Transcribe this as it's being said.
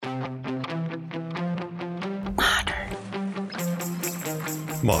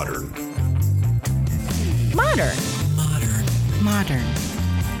Modern. Modern. Modern. Modern.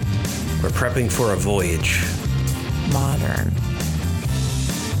 We're prepping for a voyage. Modern.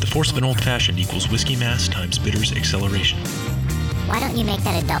 The force of an old-fashioned equals whiskey mass times bitters acceleration. Why don't you make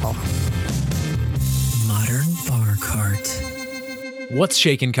that a double? Modern bar cart. What's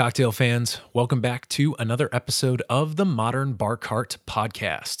shaking, cocktail fans? Welcome back to another episode of the Modern Bar Cart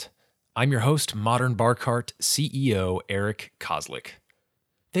podcast. I'm your host, Modern Bar Cart CEO Eric Kozlik.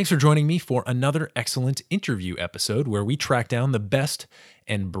 Thanks for joining me for another excellent interview episode where we track down the best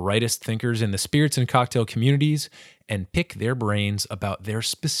and brightest thinkers in the spirits and cocktail communities and pick their brains about their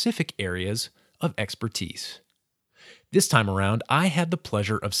specific areas of expertise. This time around, I had the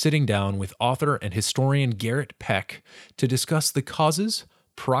pleasure of sitting down with author and historian Garrett Peck to discuss the causes,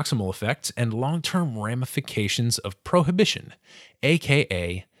 proximal effects, and long-term ramifications of Prohibition,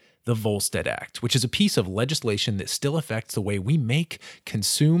 aka the Volstead Act, which is a piece of legislation that still affects the way we make,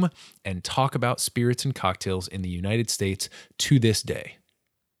 consume, and talk about spirits and cocktails in the United States to this day.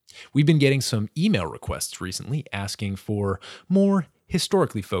 We've been getting some email requests recently asking for more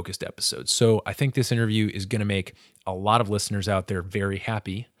historically focused episodes, so I think this interview is going to make a lot of listeners out there very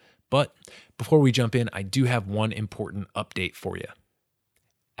happy. But before we jump in, I do have one important update for you.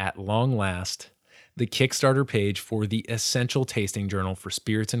 At long last, the Kickstarter page for the Essential Tasting Journal for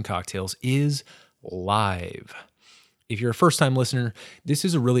Spirits and Cocktails is live. If you're a first-time listener, this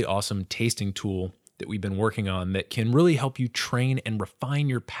is a really awesome tasting tool that we've been working on that can really help you train and refine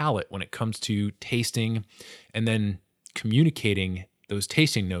your palate when it comes to tasting and then communicating those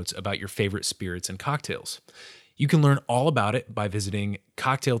tasting notes about your favorite spirits and cocktails. You can learn all about it by visiting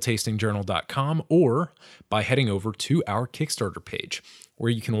cocktailtastingjournal.com or by heading over to our Kickstarter page,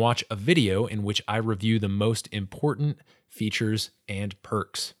 where you can watch a video in which I review the most important features and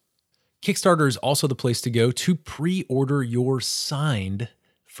perks. Kickstarter is also the place to go to pre-order your signed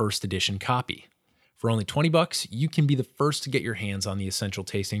first edition copy. For only $20, you can be the first to get your hands on the Essential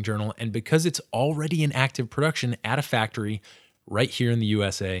Tasting Journal, and because it's already in active production at a factory right here in the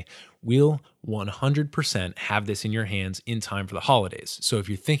USA, we'll 100% have this in your hands in time for the holidays. So if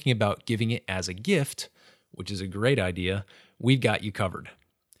you're thinking about giving it as a gift, which is a great idea, we've got you covered.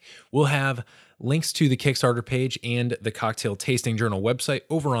 We'll have links to the Kickstarter page and the Cocktail Tasting Journal website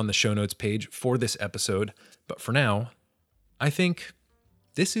over on the show notes page for this episode. But for now, I think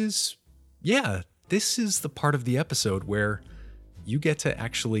this is the part of the episode where you get to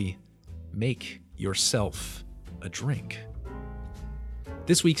actually make yourself a drink.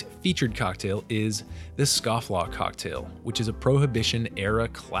 This week's featured cocktail is the Scofflaw cocktail, which is a Prohibition-era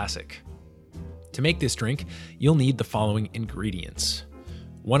classic. To make this drink, you'll need the following ingredients: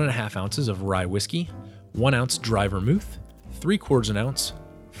 1.5 ounces of rye whiskey, 1 ounce dry vermouth, 3/4 ounce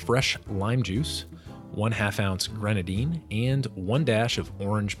fresh lime juice, 1/2 ounce grenadine, and 1 dash of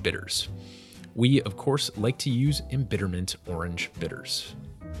orange bitters. We, of course, like to use embitterment orange bitters.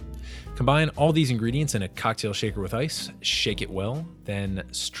 Combine all these ingredients in a cocktail shaker with ice, shake it well, then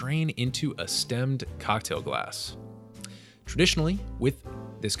strain into a stemmed cocktail glass. Traditionally, with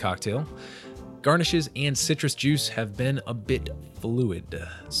this cocktail, garnishes and citrus juice have been a bit fluid.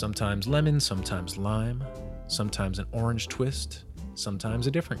 Sometimes lemon, sometimes lime, sometimes an orange twist, sometimes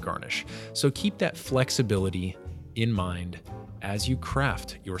a different garnish. So keep that flexibility in mind as you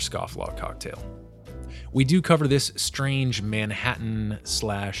craft your Scofflaw cocktail. We do cover this strange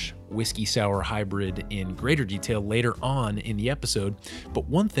Manhattan/whiskey sour hybrid in greater detail later on in the episode, but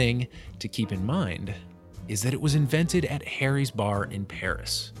one thing to keep in mind is that it was invented at Harry's Bar in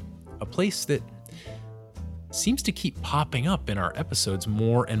Paris, a place that seems to keep popping up in our episodes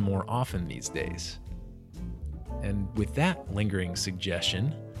more and more often these days. And with that lingering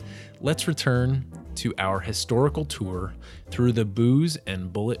suggestion, let's return to our historical tour through the booze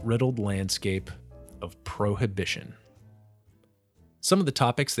and bullet-riddled landscape of Prohibition. Some of the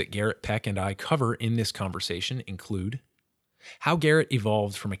topics that Garrett Peck and I cover in this conversation include how Garrett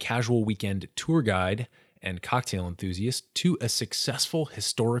evolved from a casual weekend tour guide and cocktail enthusiast to a successful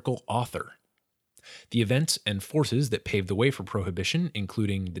historical author, the events and forces that paved the way for Prohibition,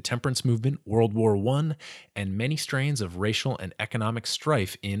 including the temperance movement, World War I, and many strains of racial and economic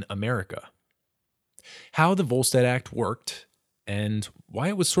strife in America, how the Volstead Act worked, and why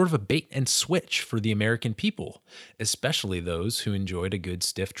it was sort of a bait and switch for the American people, especially those who enjoyed a good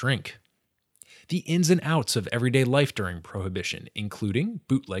stiff drink. The ins and outs of everyday life during Prohibition, including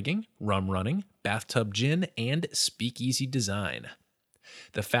bootlegging, rum running, bathtub gin, and speakeasy design.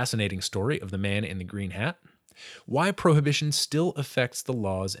 The fascinating story of the man in the green hat. Why Prohibition still affects the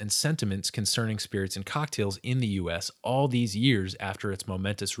laws and sentiments concerning spirits and cocktails in the U.S. all these years after its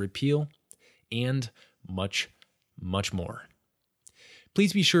momentous repeal, and much, much more.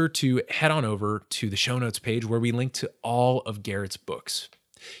 please be sure to head on over to the show notes page where we link to all of Garrett's books.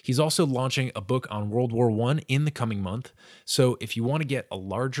 He's also launching a book on World War I in the coming month, so if you want to get a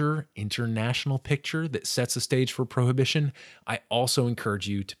larger international picture that sets the stage for Prohibition, I also encourage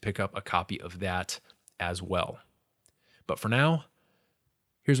you to pick up a copy of that as well. But for now,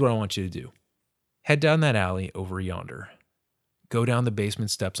 here's what I want you to do. Head down that alley over yonder. Go down the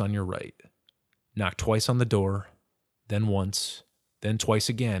basement steps on your right. Knock twice on the door, then once, then twice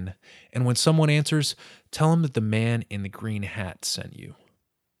again, and when someone answers, tell them that the man in the green hat sent you.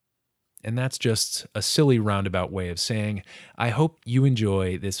 And that's just a silly roundabout way of saying, I hope you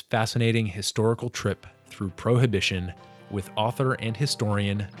enjoy this fascinating historical trip through Prohibition with author and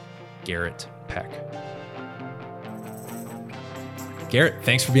historian Garrett Peck. Garrett,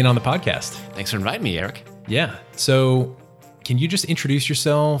 thanks for being on the podcast. Thanks for inviting me, Eric. Yeah. So can you just introduce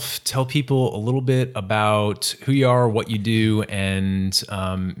yourself, tell people a little bit about who you are, what you do, and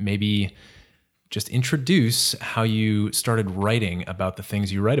maybe just introduce how you started writing about the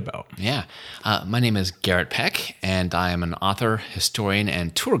things you write about. Yeah. My name is Garrett Peck, and I am an author, historian,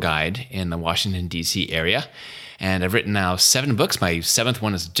 and tour guide in the Washington, D.C. area. And I've written now 7 books. My 7th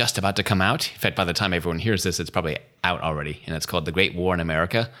one is just about to come out. In fact, by the time everyone hears this, it's probably out already. And it's called The Great War in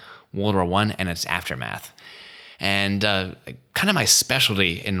America, World War I and Its Aftermath. And kind of my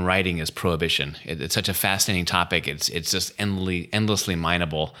specialty in writing is prohibition. It's such a fascinating topic. It's just endlessly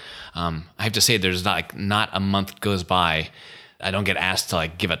mineable. I have to say, there's not a month goes by I don't get asked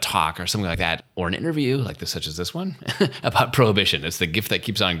to give a talk or something like that, or an interview such as this one about prohibition. It's the gift that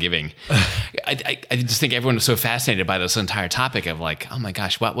keeps on giving. I just think everyone is so fascinated by this entire topic of oh my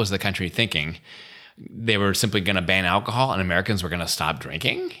gosh, what was the country thinking? They were simply going to ban alcohol and Americans were going to stop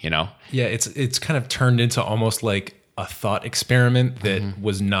drinking, Yeah, it's kind of turned into almost like a thought experiment that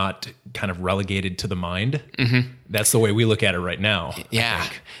was not kind of relegated to the mind. Mm-hmm. That's the way we look at it right now. Yeah.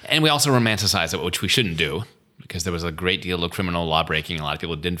 And we also romanticize it, which we shouldn't do, because there was a great deal of criminal law breaking. A lot of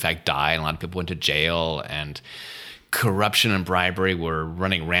people did in fact die, and a lot of people went to jail, and corruption and bribery were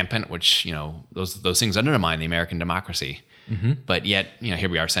running rampant, which, those things undermine the American democracy. Mm-hmm. But yet, here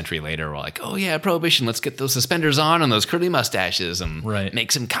we are a century later, we're like, oh yeah, prohibition, let's get those suspenders on and those curly mustaches and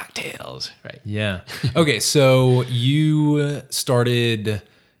make some cocktails, right? Yeah. Okay, so you started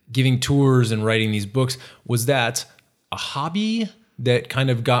giving tours and writing these books. Was that a hobby that kind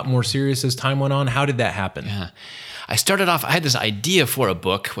of got more serious as time went on? How did that happen? Yeah. I started off, I had this idea for a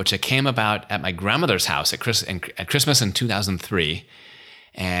book, which came about at my grandmother's house at Christmas in 2003.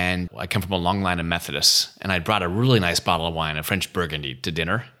 And I come from a long line of Methodists, and I brought a really nice bottle of wine, a French Burgundy, to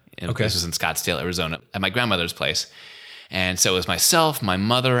dinner. This was in Scottsdale, Arizona, at my grandmother's place. And so it was myself, my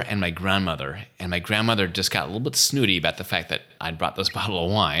mother, and my grandmother. And my grandmother just got a little bit snooty about the fact that I'd brought this bottle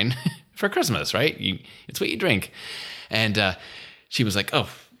of wine for Christmas, right? It's what you drink. And she was like, oh,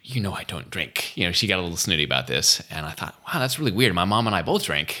 I don't drink. She got a little snooty about this. And I thought, wow, that's really weird. My mom and I both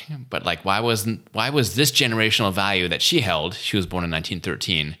drank. But why was this generational value that she held, she was born in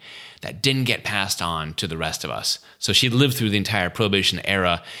 1913, that didn't get passed on to the rest of us? So she lived through the entire Prohibition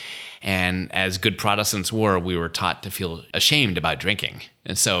era. And as good Protestants were, we were taught to feel ashamed about drinking.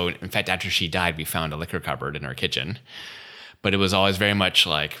 And so, in fact, after she died, we found a liquor cupboard in our kitchen. But it was always very much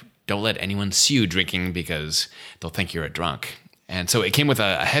don't let anyone see you drinking because they'll think you're a drunk. And so it came with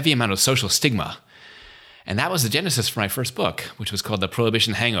a heavy amount of social stigma. And that was the genesis for my first book, which was called The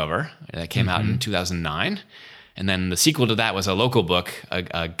Prohibition Hangover. That came out in 2009. And then the sequel to that was a local book, a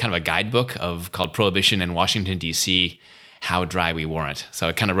kind of a guidebook called Prohibition in Washington, D.C., How Dry We Weren't. So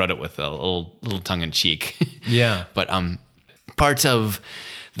I kind of wrote it with a little tongue-in-cheek. Yeah. But parts of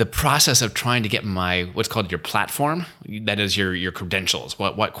the process of trying to get what's called your platform, that is your credentials,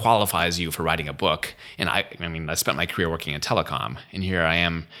 what qualifies you for writing a book. And I spent my career working in telecom, and here I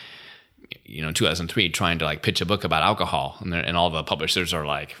am, 2003, trying to pitch a book about alcohol, and all the publishers are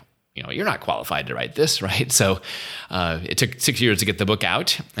like, you're not qualified to write this, right? So it took 6 years to get the book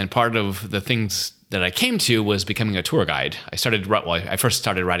out, and part of the things that I came to was becoming a tour guide. I first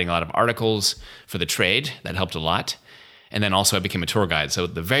started writing a lot of articles for the trade. That helped a lot. And then also I became a tour guide. So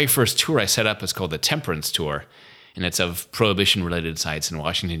the very first tour I set up is called the Temperance Tour, and it's of prohibition-related sites in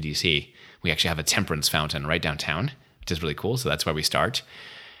Washington, D.C. We actually have a temperance fountain right downtown, which is really cool. So that's where we start.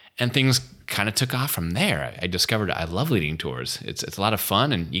 And things kind of took off from there. I discovered I love leading tours. It's a lot of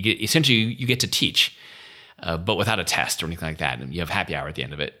fun, and you get to teach, but without a test or anything like that. And you have happy hour at the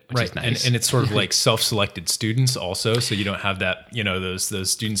end of it, which is nice. And it's sort of like self-selected students also, so you don't have that,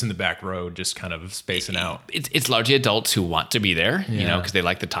 those students in the back row just kind of spacing out. It's largely adults who want to be there, because they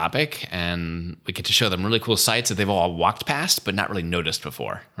like the topic, and we get to show them really cool sites that they've all walked past but not really noticed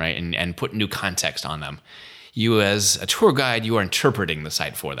before, right? And put new context on them. you as a tour guide, you are interpreting the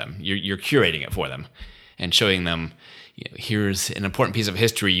site for them. You're curating it for them and showing them, here's an important piece of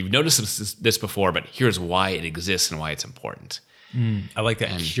history. You've noticed this before, but here's why it exists and why it's important. I like that,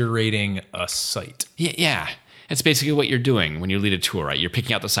 curating a site. Yeah. It's basically what you're doing when you lead a tour, right? You're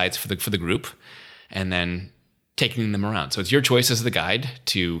picking out the sites for the group and then taking them around. So it's your choice as the guide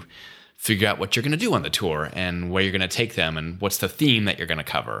to figure out what you're going to do on the tour and where you're going to take them and what's the theme that you're going to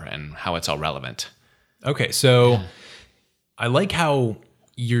cover and how it's all relevant. Okay, so I like how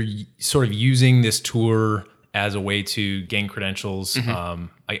you're sort of using this tour as a way to gain credentials.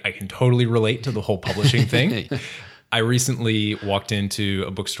 I can totally relate to the whole publishing thing. I recently walked into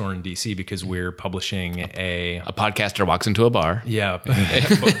a bookstore in DC because we're publishing a podcaster walks into a bar. Yeah.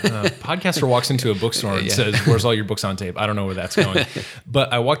 Podcaster walks into a bookstore and says, "Where's all your books on tape?" I don't know where that's going.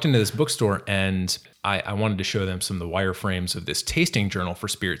 But I walked into this bookstore and I wanted to show them some of the wireframes of this tasting journal for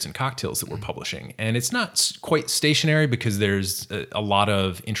spirits and cocktails that we're publishing. And it's not quite stationary because there's a lot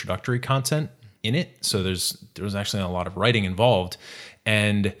of introductory content in it. So there's actually a lot of writing involved.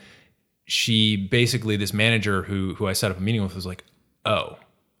 And she basically, this manager who I set up a meeting with was like, "Oh,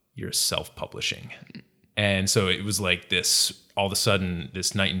 you're self-publishing." And so it was like this, all of a sudden,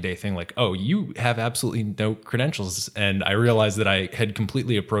 this night and day thing, like, "Oh, you have absolutely no credentials." And I realized that I had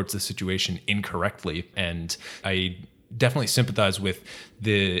completely approached the situation incorrectly. And I definitely sympathize with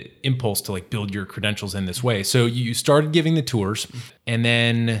the impulse to like build your credentials in this way. So you started giving the tours and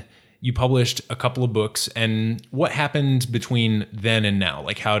then you published a couple of books, and what happened between then and now?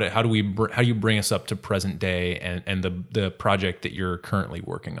 Like how do you bring us up to present day and the project that you're currently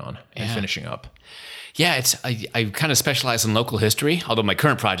working on and finishing up? Yeah, I kind of specialize in local history, although my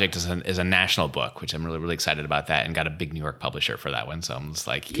current project is a national book, which I'm really, really excited about that, and got a big New York publisher for that one. So I'm just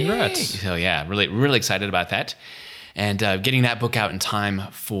like, congrats. Yay. So yeah, really, really excited about that. And getting that book out in time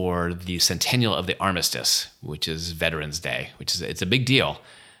for the centennial of the Armistice, which is Veterans Day, it's a big deal.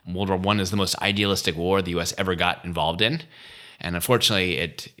 World War I is the most idealistic war the U.S. ever got involved in. And unfortunately,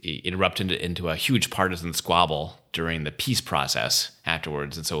 it erupted into a huge partisan squabble during the peace process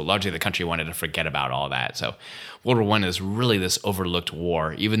afterwards. And so largely the country wanted to forget about all that. So World War I is really this overlooked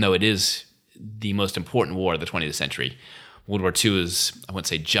war, even though it is the most important war of the 20th century. World War II is, I wouldn't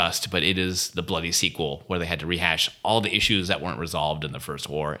say just, but it is the bloody sequel where they had to rehash all the issues that weren't resolved in the first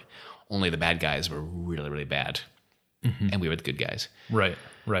war. Only the bad guys were really, really bad. And we were the good guys. Right.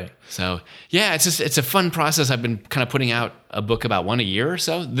 So yeah, it's a fun process. I've been kind of putting out a book about one a year or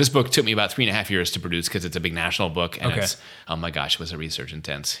so. This book took me about 3.5 years to produce because it's a big national book, and it's, oh my gosh, was it research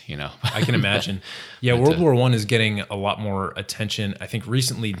intense, I can imagine. Yeah, World War I is getting a lot more attention. I think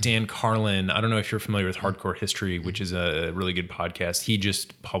recently Dan Carlin, I don't know if you're familiar with Hardcore History, which is a really good podcast. He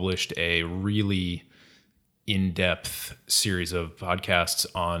just published a really in-depth series of podcasts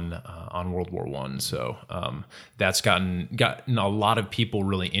on World War I. So that's gotten a lot of people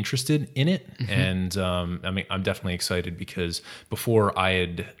really interested in it. And I'm definitely excited because before I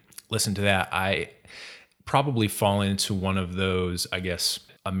had listened to that, I probably fall into one of those, I guess,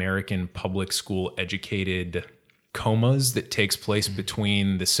 American public school educated comas that takes place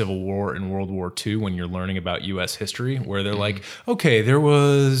between the Civil War and World War II when you're learning about U.S. history, where they're like, okay, there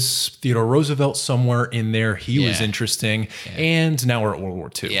was Theodore Roosevelt somewhere in there. He was interesting. And now we're at World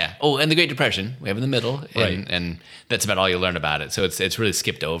War II. Yeah. Oh, and the Great Depression, we have in the middle. Right. And that's about all you learn about it. So it's really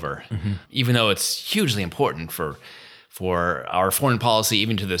skipped over, even though it's hugely important for our foreign policy,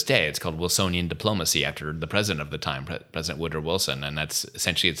 even to this day. It's called Wilsonian diplomacy after the president of the time, President Woodrow Wilson. And that's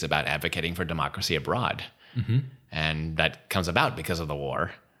essentially, it's about advocating for democracy abroad. And that comes about because of the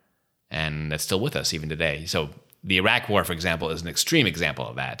war. And that's still with us even today. So the Iraq War, for example, is an extreme example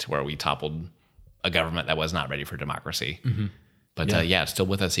of that, where we toppled a government that was not ready for democracy. But it's still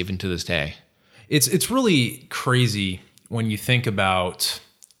with us even to this day. It's really crazy when you think about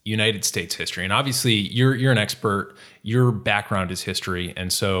United States history. And obviously you're an expert, your background is history.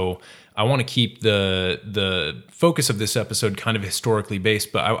 And so I want to keep the focus of this episode kind of historically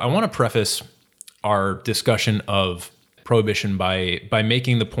based, but I want to preface our discussion of Prohibition by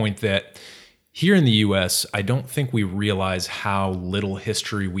making the point that here in the US, I don't think we realize how little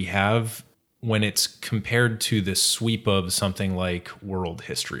history we have when it's compared to the sweep of something like world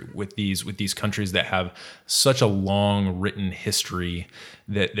history with these countries that have such a long written history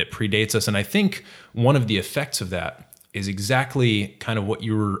that predates us. And I think one of the effects of that is exactly kind of what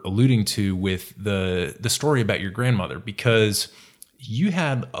you were alluding to with the story about your grandmother, because you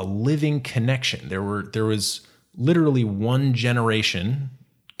had a living connection. There was literally one generation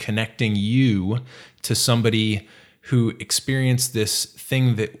connecting you to somebody who experienced this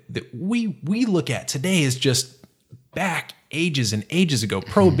thing that we look at today as just back ages and ages ago.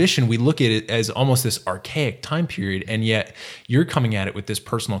 Prohibition, we look at it as almost this archaic time period, and yet you're coming at it with this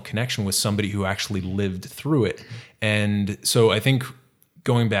personal connection with somebody who actually lived through it. And so I think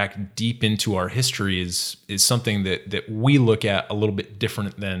going back deep into our history is something that we look at a little bit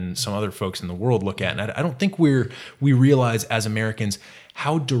different than some other folks in the world look at. And I don't think we realize as Americans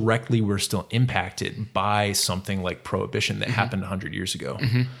how directly we're still impacted by something like Prohibition that happened 100 years ago.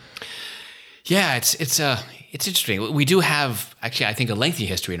 Yeah, it's interesting. We do have, actually, I think, a lengthy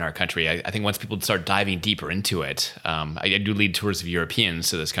history in our country. I think once people start diving deeper into it, I do lead tours of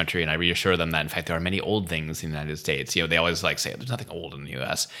Europeans to this country, and I reassure them that, in fact, there are many old things in the United States. They always say there's nothing old in the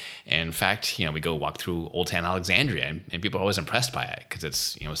U.S. And in fact, we go walk through Old Town Alexandria, and people are always impressed by it because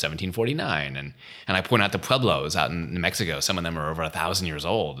it's 1749, and I point out the pueblos out in New Mexico. Some of them are over 1,000 years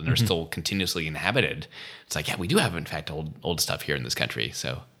old, and they're still continuously inhabited. It's like, yeah, we do have, in fact, old stuff here in this country,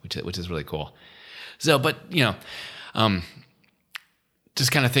 so which is really cool. So, but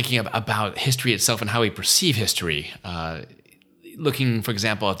just kind of thinking about history itself and how we perceive history. Looking, for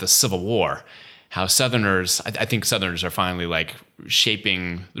example, at the Civil War, how Southerners, I think Southerners are finally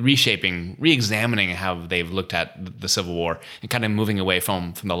reshaping, re-examining how they've looked at the Civil War and kind of moving away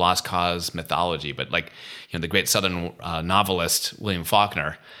from the lost cause mythology. But the great Southern novelist William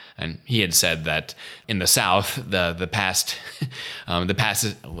Faulkner, and he had said that in the South, the past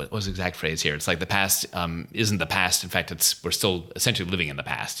is, what was the exact phrase here? It's like the past isn't the past. In fact, we're still essentially living in the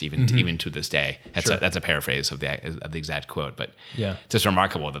past, even to this day. That's a paraphrase of the exact quote, but yeah, it's just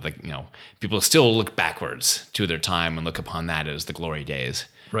remarkable that people still look backwards to their time and look upon that as the glory days,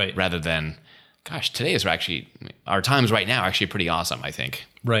 right? Rather than, gosh, our times right now are actually pretty awesome, I think.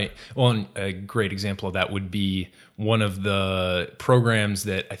 Right. Well, and a great example of that would be one of the programs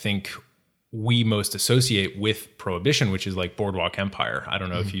that I think we most associate with Prohibition, which is like Boardwalk Empire. I don't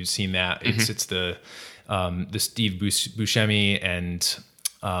know if you've seen that. It's the Steve Buscemi,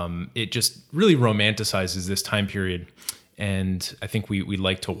 and it just really romanticizes this time period. And I think we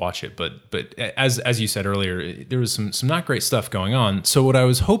like to watch it, but as you said earlier, there was some not great stuff going on. So what I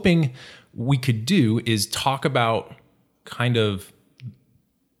was hoping we could do is talk about kind of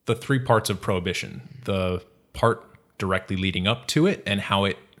the three parts of Prohibition: the part directly leading up to it and how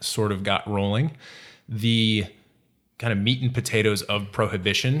it sort of got rolling, the kind of meat and potatoes of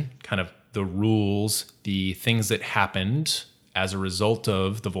Prohibition, kind of the rules, the things that happened as a result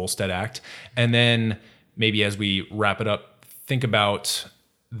of the Volstead Act, and then maybe as we wrap it up, think about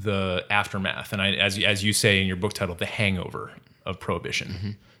the aftermath, and as you say in your book title, the hangover of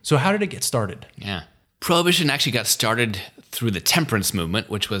Prohibition. So how did it get started? Yeah. Prohibition actually got started through the temperance movement,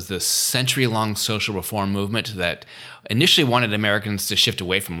 which was this century-long social reform movement that initially wanted Americans to shift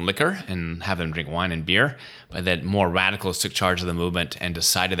away from liquor and have them drink wine and beer, but that more radicals took charge of the movement and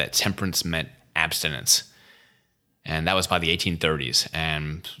decided that temperance meant abstinence. And that was by the 1830s.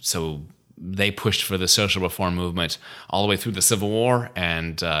 And so they pushed for the social reform movement all the way through the Civil War,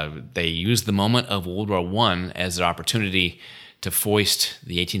 and they used the moment of World War I as their opportunity to foist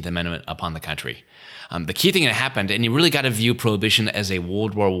the 18th Amendment upon the country. The key thing that happened, and you really got to view Prohibition as a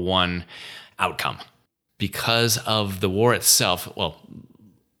World War I outcome. Because of the war itself, well,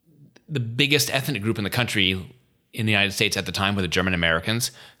 the biggest ethnic group in the country in the United States at the time were the German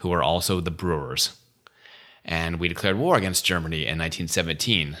Americans, who were also the brewers. And we declared war against Germany in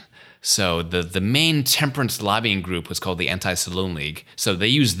 1917. So the main temperance lobbying group was called the Anti-Saloon League. So they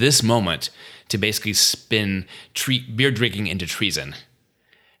used this moment to basically spin beer drinking into treason,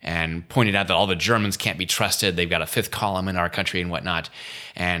 and pointed out that all the Germans can't be trusted. They've got a fifth column in our country and whatnot.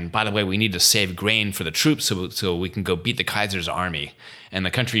 And by the way, we need to save grain for the troops so we can go beat the Kaiser's army. And the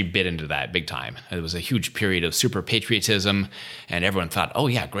country bit into that big time. It was a huge period of super patriotism, and everyone thought, oh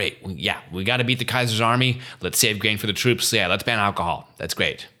yeah, great. We got to beat the Kaiser's army. Let's save grain for the troops. Yeah, let's ban alcohol. That's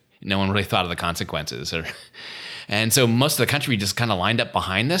great. No one really thought of the consequences. And so most of the country just kind of lined up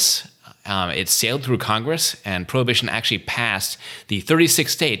behind this. It sailed through Congress, and Prohibition actually passed. The 36th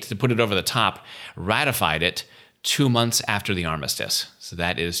state, to put it over the top, ratified it 2 months after the armistice. So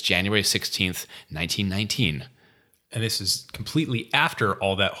that is January 16th, 1919. And this is completely after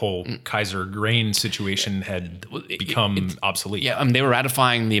all that whole Kaiser grain situation had become obsolete. Yeah, they were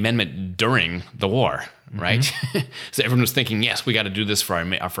ratifying the amendment during the war, right? So everyone was thinking, yes, we got to do this for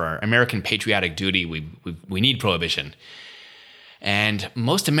our American patriotic duty. We need Prohibition. And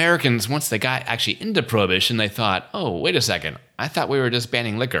most Americans, once they got actually into Prohibition, they thought, oh, wait a second. I thought we were just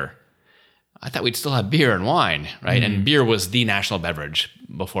banning liquor. I thought we'd still have beer and wine, right? And beer was the national beverage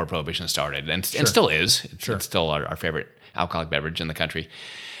before Prohibition started, and still is. It's still our favorite alcoholic beverage in the country.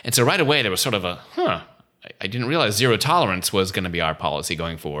 And so right away there was sort of I didn't realize zero tolerance was going to be our policy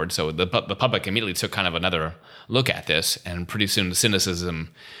going forward. So the public immediately took kind of another look at this, and pretty soon the cynicism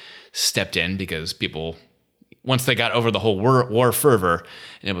stepped in because people, once they got over the whole war fervor,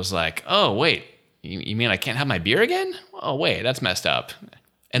 and it was like, oh, wait, you mean I can't have my beer again? Oh, wait, that's messed up.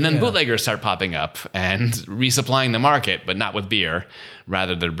 And then bootleggers start popping up and resupplying the market, but not with beer.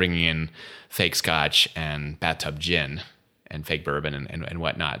 Rather, they're bringing in fake scotch and bathtub gin and fake bourbon and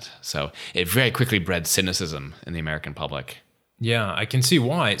whatnot. So it very quickly bred cynicism in the American public. Yeah, I can see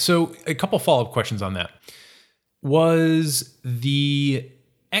why. So a couple follow-up questions on that. Was the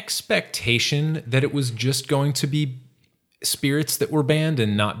expectation that it was just going to be spirits that were banned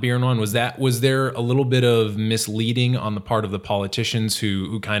and not beer and wine? Was there a little bit of misleading on the part of the politicians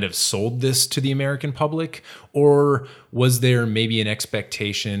who kind of sold this to the American public? Or was there maybe an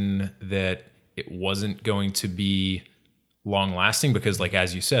expectation that it wasn't going to be long lasting? Because like,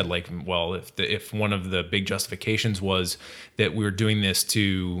 as you said, like, well, if one of the big justifications was that we were doing this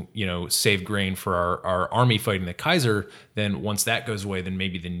to, save grain for our army fighting the Kaiser, then once that goes away, then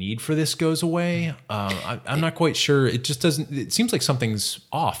maybe the need for this goes away. I'm not quite sure. It just doesn't, it seems like something's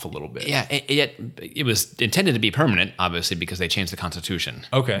off a little bit. Yeah. It was intended to be permanent, obviously, because they changed the Constitution.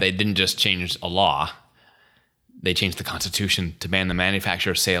 Okay. They didn't just change a law. They changed the Constitution to ban the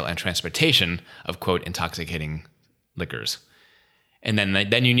manufacture, sale, and transportation of, quote, intoxicating liquors. And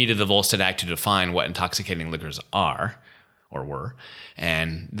then you needed the Volstead Act to define what intoxicating liquors are or were.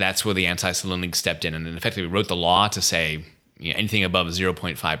 And that's where the Anti-Saloon League stepped in and then effectively wrote the law to say anything above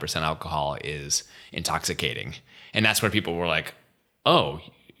 0.5% alcohol is intoxicating. And that's where people were like, oh,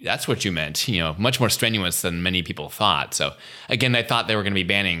 that's what you meant. Much more strenuous than many people thought. So again, they thought they were going to be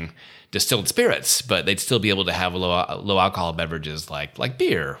banning distilled spirits, but they'd still be able to have low alcohol beverages like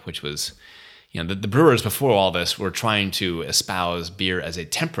beer, which was... the brewers before all this were trying to espouse beer as a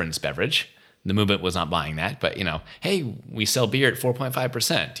temperance beverage. The movement was not buying that, but hey, we sell beer at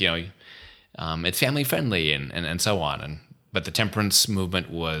 4.5%. It's family friendly and so on. But the temperance movement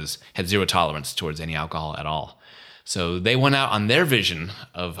had zero tolerance towards any alcohol at all. So they went out on their vision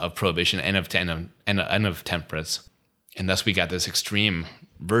of prohibition and of temperance, and thus we got this extreme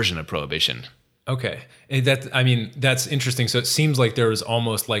version of prohibition. Okay. That's interesting. So it seems like there was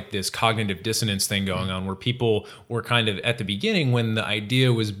almost like this cognitive dissonance thing going on where people were kind of at the beginning when the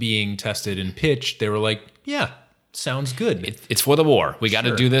idea was being tested and pitched, they were like, yeah, sounds good. It's for the war. We got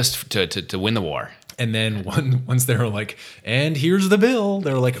to do this to win the war. And then once they were like, and here's the bill,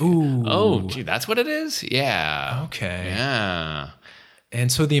 they were like, ooh. Oh, gee, that's what it is? Yeah. Okay. Yeah. And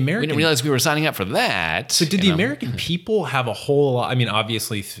so we didn't realize we were signing up for that. So did the American people have a whole lot? I mean,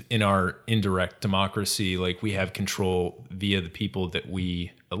 obviously in our indirect democracy, like we have control via the people that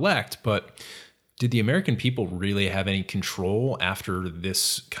we elect, but did the American people really have any control after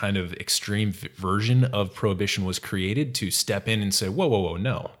this kind of extreme version of prohibition was created to step in and say, whoa,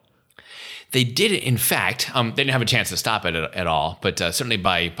 no? They did, in fact. They didn't have a chance to stop it at all. But certainly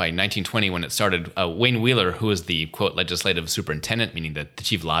by 1920, when it started, Wayne Wheeler, who was the, quote, legislative superintendent, meaning the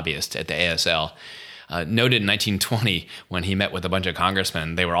chief lobbyist at the ASL, noted in 1920 when he met with a bunch of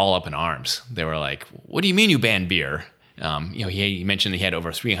congressmen, they were all up in arms. They were like, what do you mean you banned beer? He mentioned he had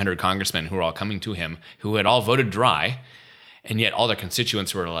over 300 congressmen who were all coming to him who had all voted dry. And yet all their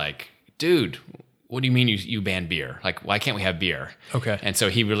constituents were like, dude, what do you mean you banned beer? Like, why can't we have beer? Okay. And so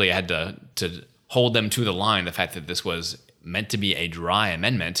he really had to hold them to the line, the fact that this was meant to be a dry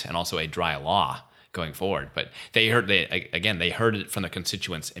amendment and also a dry law going forward. But they heard it from the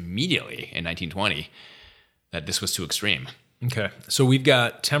constituents immediately in 1920 that this was too extreme. Okay. So we've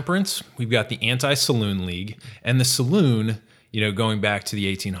got temperance, we've got the Anti-Saloon League, and the saloon, going back to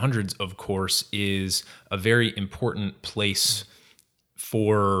the 1800s, of course, is a very important place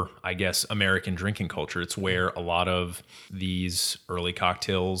for, I guess, American drinking culture. It's where a lot of these early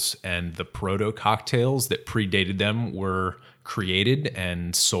cocktails and the proto cocktails that predated them were created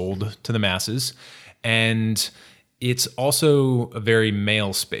and sold to the masses. And it's also a very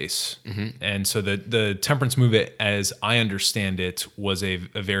male space. Mm-hmm. And so the temperance movement, as I understand it, was a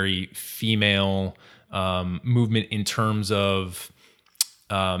very female movement in terms of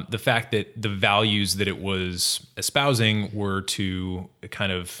the fact that the values that it was espousing were to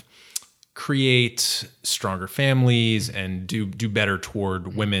kind of create stronger families and do better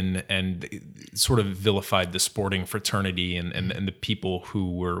toward women, and sort of vilified the sporting fraternity and the people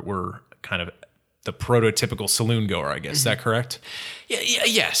who were kind of the prototypical saloon goer, I guess. Is that correct? Yeah,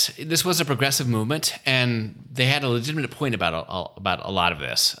 yes. This was a progressive movement, and they had a legitimate point about a lot of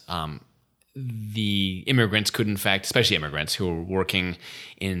this. The immigrants could, in fact, especially immigrants who were working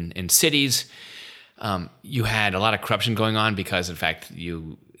in cities, you had a lot of corruption going on because, in fact,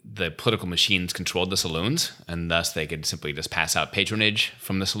 the political machines controlled the saloons, and thus they could simply just pass out patronage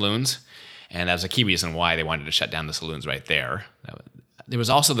from the saloons. And that was a key reason why they wanted to shut down the saloons right there. There was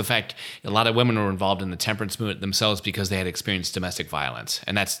also the fact a lot of women were involved in the temperance movement themselves because they had experienced domestic violence.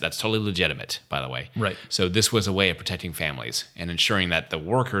 And that's totally legitimate, by the way. Right. So this was a way of protecting families and ensuring that the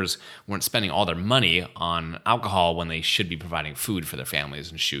workers weren't spending all their money on alcohol when they should be providing food for their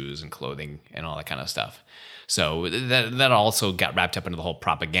families and shoes and clothing and all that kind of stuff. So that also got wrapped up into the whole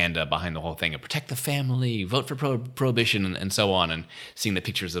propaganda behind the whole thing of protect the family, vote for prohibition, and so on, and seeing the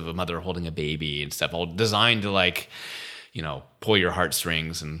pictures of a mother holding a baby and stuff, all designed to pull your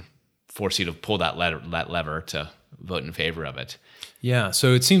heartstrings and force you to pull that lever to vote in favor of it. Yeah,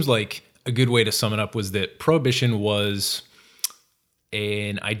 so it seems like a good way to sum it up was that prohibition was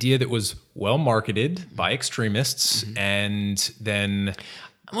an idea that was well marketed by extremists, and then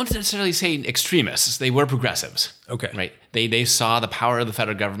I won't necessarily say extremists. They were progressives. Okay. Right. They saw the power of the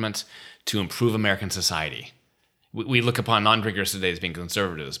federal government to improve American society. We look upon non-drinkers today as being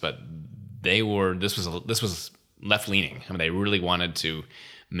conservatives, but they were. This was left-leaning. I mean, they really wanted to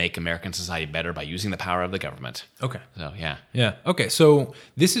make American society better by using the power of the government. Okay. So yeah. Yeah. Okay. So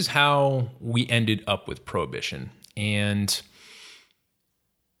this is how we ended up with prohibition, and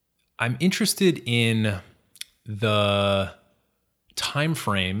I'm interested in the time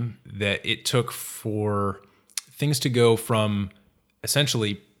frame that it took for things to go from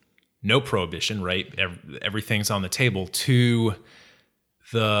essentially no prohibition, right? Everything's on the table, to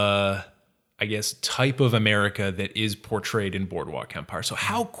the, I guess, type of America that is portrayed in Boardwalk Empire. So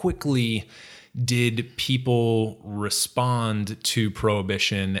how quickly did people respond to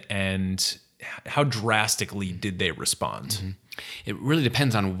prohibition, and how drastically did they respond? Mm-hmm. It really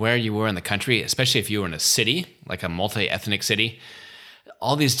depends on where you were in the country, especially if you were in a city, like a multi-ethnic city.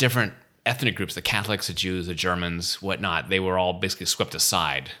 All these different ethnic groups, the Catholics, the Jews, the Germans, whatnot, they were all basically swept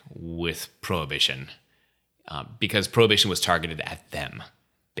aside with prohibition because prohibition was targeted at them,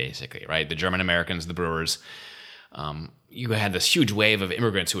 basically, right? The German Americans, the brewers. You had this huge wave of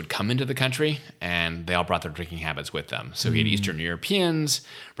immigrants who would come into the country, and they all brought their drinking habits with them. So you had Eastern Europeans,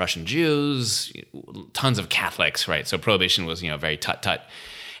 Russian Jews, tons of Catholics, right? So prohibition was, very tut-tut.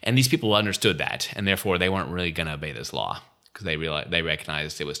 And these people understood that, and therefore they weren't really going to obey this law, because they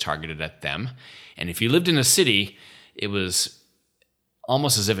recognized it was targeted at them. And if you lived in a city, it was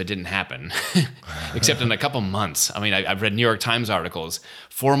almost as if it didn't happen, except in a couple months. I mean, I've read New York Times articles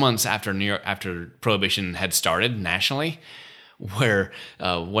 4 months after Prohibition had started nationally, where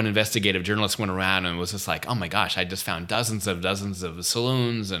one investigative journalist went around and was just like, oh my gosh, I just found dozens of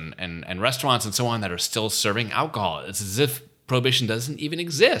saloons and restaurants and so on that are still serving alcohol. It's as if Prohibition doesn't even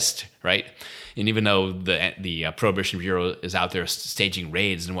exist, right? And even though the Prohibition Bureau is out there staging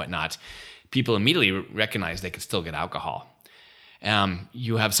raids and whatnot, people immediately recognize they could still get alcohol.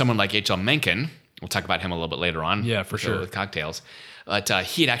 You have someone like H.L. Mencken. We'll talk about him a little bit later on. Yeah, for sure. With cocktails. But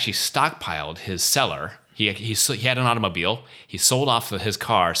he had actually stockpiled his cellar. He had an automobile. He sold off his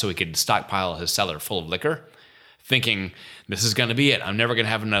car so he could stockpile his cellar full of liquor, thinking, this is going to be it. I'm never going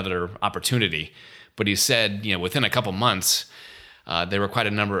to have another opportunity. But he said, within a couple months, there were quite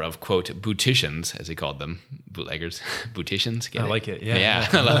a number of, quote, booticians, as he called them, bootleggers, booticians. I like it. Yeah. Yeah,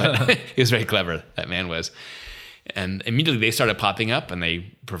 I love it. He was very clever, that man was. And immediately they started popping up, and they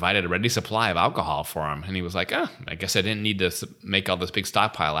provided a ready supply of alcohol for him. And he was like, I guess I didn't need to make all this big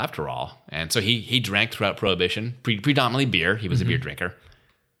stockpile after all. And so he drank throughout Prohibition, predominantly beer. He was a beer drinker.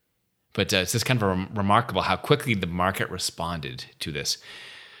 But it's just kind of remarkable how quickly the market responded to this.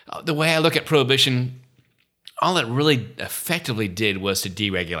 The way I look at Prohibition, all it really effectively did was to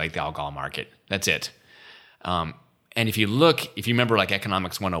deregulate the alcohol market. That's it. And if you remember like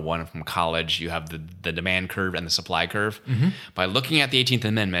Economics 101 from college, you have the demand curve and the supply curve. Mm-hmm. By looking at the 18th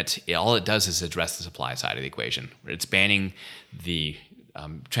Amendment, all it does is address the supply side of the equation. It's banning the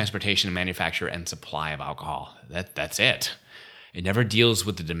transportation, manufacture, and supply of alcohol. That's it. It never deals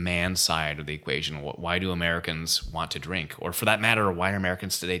with the demand side of the equation. Why do Americans want to drink? Or for that matter, why are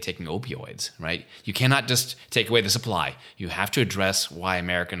Americans today taking opioids, right? You cannot just take away the supply. You have to address why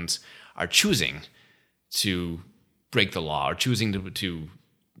Americans are choosing to break the law or choosing to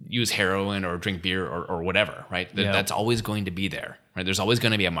use heroin or drink beer or whatever, right? Yeah. That's always going to be there, right? There's always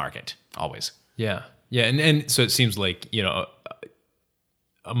going to be a market, always. Yeah. Yeah. And so it seems like, a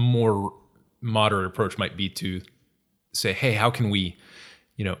more moderate approach might be to say, hey, how can we,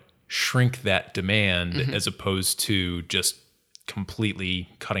 shrink that demand as opposed to just completely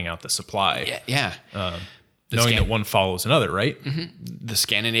cutting out the supply? Yeah. knowing that one follows another, right? The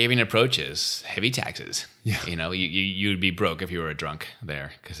Scandinavian approach is heavy taxes. Yeah. You'd be broke if you were a drunk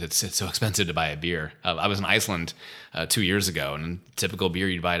there because it's so expensive to buy a beer. I was in Iceland 2 years ago, and typical beer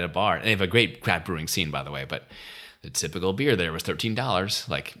you'd buy at a bar. And they have a great craft brewing scene, by the way, but the typical beer there was $13.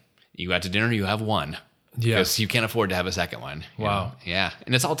 Like, you go out to dinner, you have one. Yeah. Because you can't afford to have a second one. Wow. Yeah.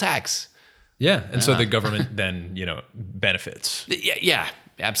 And it's all tax. Yeah. And so the government then, benefits. Yeah.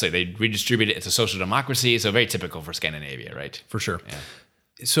 Absolutely. They redistribute it. It's a social democracy. So very typical for Scandinavia, right? For sure.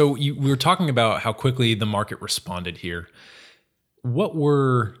 Yeah. So we were talking about how quickly the market responded here. What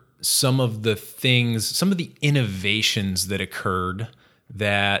were some of the innovations that occurred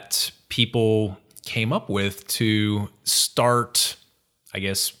that people came up with to start, I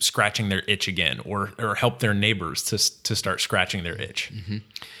guess, scratching their itch again, or help their neighbors to start scratching their itch?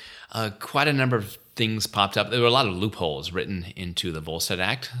 Quite a number of things popped up. There were a lot of loopholes written into the Volstead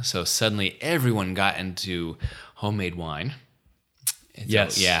Act. So suddenly everyone got into homemade wine. And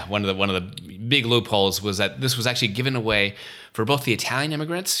yes. So, yeah. One of the big loopholes was that this was actually given away for both the Italian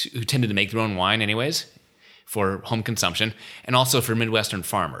immigrants who tended to make their own wine anyways for home consumption, and also for Midwestern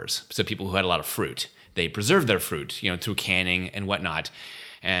farmers. So people who had a lot of fruit. They preserved their fruit, through canning and whatnot.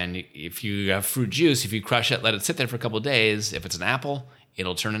 And if you have fruit juice, if you crush it, let it sit there for a couple of days, if it's an apple,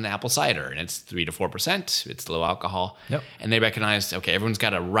 it'll turn into apple cider, and it's 3 to 4%. It's low alcohol. Yep. And they recognized, okay, everyone's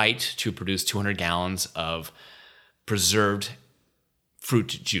got a right to produce 200 gallons of preserved fruit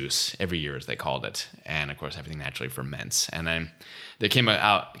juice every year, as they called it. And of course, everything naturally ferments. And then there came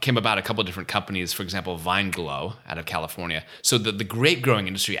about a couple of different companies, for example, Vine Glow out of California. So the grape growing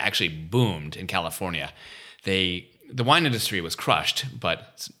industry actually boomed in California. The wine industry was crushed,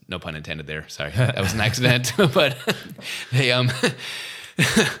 but no pun intended there. Sorry, that was an accident. But they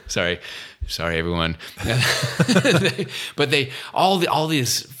sorry everyone. But all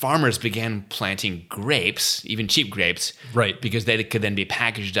these farmers began planting grapes, even cheap grapes, right? Because they could then be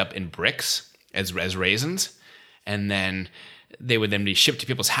packaged up in bricks as raisins, and then they would then be shipped to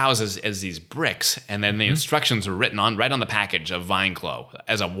people's houses as these bricks, and then the instructions were written right on the package of Vine Glow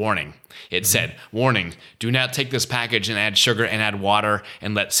as a warning. It said, "Warning: do not take this package and add sugar and add water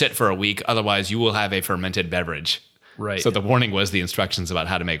and let sit for a week, otherwise you will have a fermented beverage." Right. So the warning was the instructions about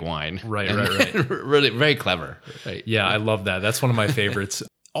how to make wine. Right. Really, very clever. Right. Yeah, I love that. That's one of my favorites.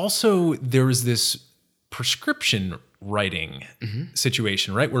 Also, there was this prescription writing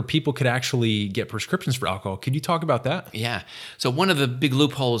situation, right? Where people could actually get prescriptions for alcohol. Could you talk about that? Yeah. So one of the big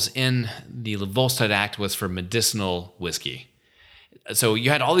loopholes in the Volstead Act was for medicinal whiskey. So you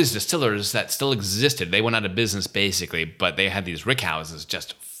had all these distillers that still existed. They went out of business basically, but they had these rick houses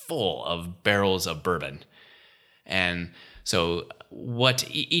just full of barrels of bourbon. And so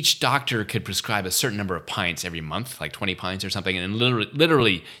each doctor could prescribe a certain number of pints every month, like 20 pints or something. And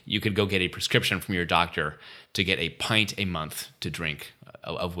literally you could go get a prescription from your doctor to get a pint a month to drink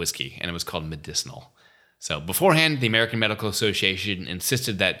of whiskey. And it was called medicinal. So beforehand, the American Medical Association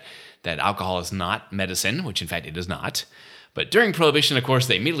insisted that alcohol is not medicine, which in fact it is not. But during Prohibition, of course,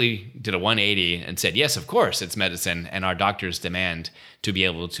 they immediately did a 180 and said, yes, of course, it's medicine, and our doctors demand to be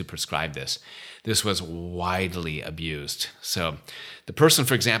able to prescribe this. This was widely abused. So the person,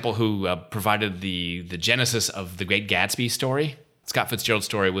 for example, who provided the genesis of the Great Gatsby story, Scott Fitzgerald's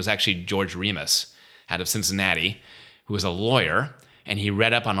story, was actually George Remus out of Cincinnati, who was a lawyer, and he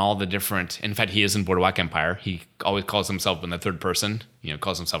read up on all the different, in fact, he is in Boardwalk Empire. He always calls himself in the third person,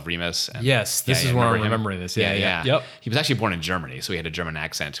 calls himself Remus. And, yes, this is where I'm remembering this. Yeah. Yep. He was actually born in Germany, so he had a German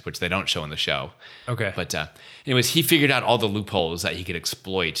accent, which they don't show in the show. Okay. But anyways, he figured out all the loopholes that he could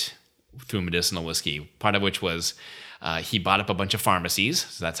exploit through medicinal whiskey, part of which was he bought up a bunch of pharmacies,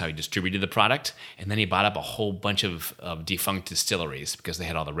 so that's how he distributed the product, and then he bought up a whole bunch of defunct distilleries because they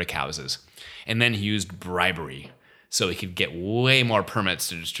had all the rick houses. And then he used bribery, so he could get way more permits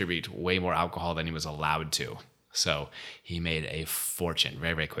to distribute way more alcohol than he was allowed to. So he made a fortune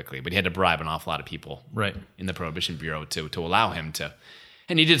very, very quickly. But he had to bribe an awful lot of people in the Prohibition Bureau to allow him to.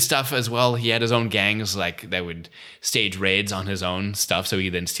 And he did stuff as well. He had his own gangs that would stage raids on his own stuff, so he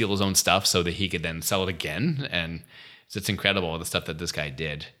could then steal his own stuff so that he could then sell it again. And it's incredible the stuff that this guy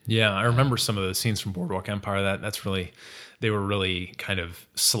did. Yeah, I remember some of the scenes from Boardwalk Empire. They were really kind of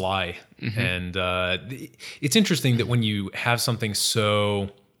sly. And it's interesting that when you have something so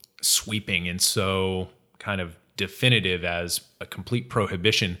sweeping and so kind of definitive as a complete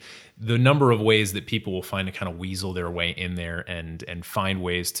prohibition, the number of ways that people will find to kind of weasel their way in there and find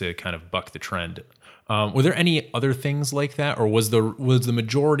ways to kind of buck the trend. Were there any other things like that, or was the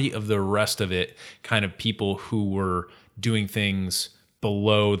majority of the rest of it kind of people who were doing things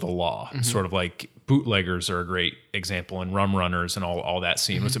below the law, sort of like bootleggers are a great example, and rum runners and all that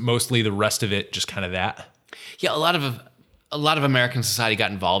scene? Was it mostly the rest of it just kind of that? Yeah, a lot of American society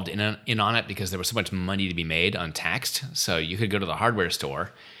got involved in on it because there was so much money to be made untaxed. So you could go to the hardware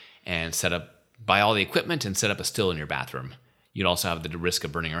store and buy all the equipment and set up a still in your bathroom. You'd also have the risk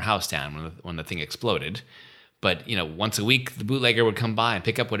of burning your house down when the thing exploded. But, once a week, the bootlegger would come by and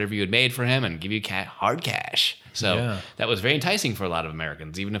pick up whatever you had made for him and give you hard cash. So that was very enticing for a lot of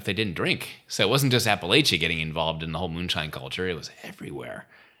Americans, even if they didn't drink. So it wasn't just Appalachia getting involved in the whole moonshine culture. It was everywhere,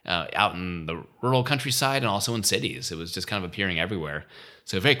 out in the rural countryside and also in cities. It was just kind of appearing everywhere.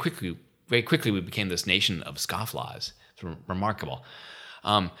 So very quickly, we became this nation of scofflaws. It's remarkable.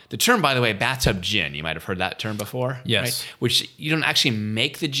 The term, by the way, bathtub gin, you might have heard that term before. Yes. Right? Which you don't actually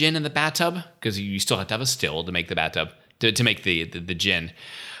make the gin in the bathtub because you still have to have a still to make the bathtub, to make the gin.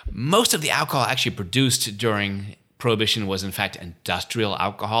 Most of the alcohol actually produced during Prohibition was in fact industrial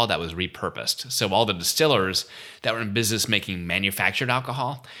alcohol that was repurposed. So all the distillers that were in business making manufactured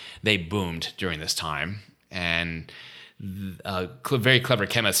alcohol, they boomed during this time. And very clever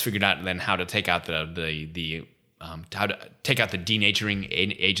chemists figured out then how to take out how to take out the denaturing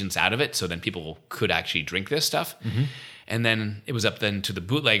agents out of it, so then people could actually drink this stuff. Mm-hmm. And then it was up then to the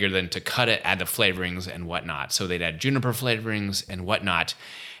bootlegger then to cut it, add the flavorings and whatnot. So they'd add juniper flavorings and whatnot.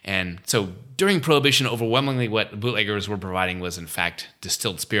 And so during Prohibition, overwhelmingly what the bootleggers were providing was in fact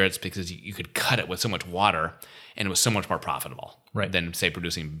distilled spirits because you could cut it with so much water and it was so much more profitable than, say,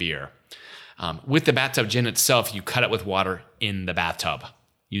 producing beer. With the bathtub gin itself, you cut it with water in the bathtub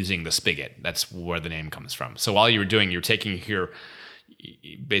using the spigot. That's where the name comes from. So all you were doing, you're taking your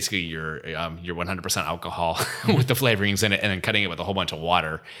 100% alcohol with the flavorings in it and then cutting it with a whole bunch of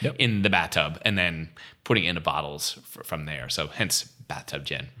water in the bathtub and then putting it into bottles from there. So hence bathtub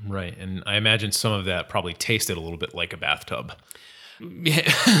gin. Right. And I imagine some of that probably tasted a little bit like a bathtub.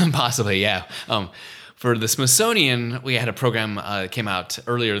 Yeah, possibly, yeah. For the Smithsonian, we had a program that came out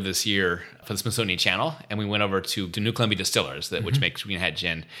earlier this year for the Smithsonian Channel, and we went over to New Columbia Distillers, which makes Green Hat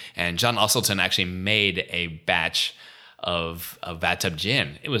Gin. And John Usselton actually made a batch of bathtub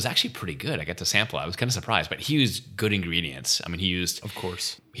gin. It was actually pretty good. I got to sample it. I was kind of surprised, but he used good ingredients. I mean,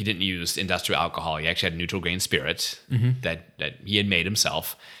 he didn't use industrial alcohol. He actually had neutral grain spirits that he had made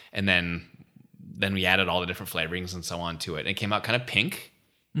himself. And then we added all the different flavorings and so on to it. And it came out kind of pink.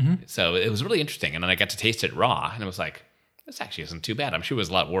 Mm-hmm. So it was really interesting. And then I got to taste it raw, and it was like, this actually isn't too bad. I'm sure it was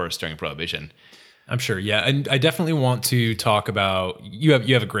a lot worse during Prohibition. I'm sure, yeah. And I definitely want to talk about, you have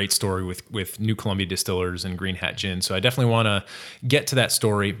a great story with New Columbia Distillers and Green Hat Gin. So I definitely want to get to that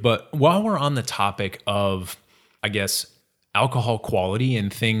story. But while we're on the topic of, I guess, alcohol quality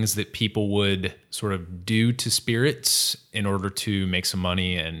and things that people would sort of do to spirits in order to make some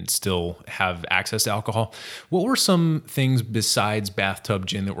money and still have access to alcohol, what were some things besides bathtub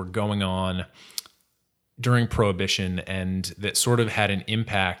gin that were going on during Prohibition and that sort of had an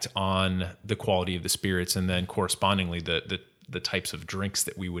impact on the quality of the spirits and then correspondingly the types of drinks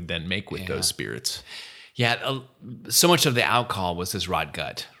that we would then make with those spirits? Yeah, so much of the alcohol was this rot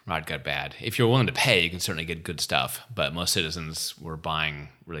gut bad. If you're willing to pay, you can certainly get good stuff, but most citizens were buying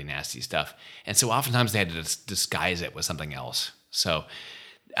really nasty stuff. And so oftentimes they had to disguise it with something else. So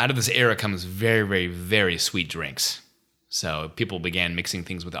out of this era comes very, very, very sweet drinks. So people began mixing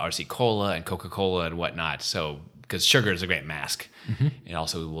things with RC Cola and Coca-Cola and whatnot. So because sugar is a great mask. Mm-hmm. It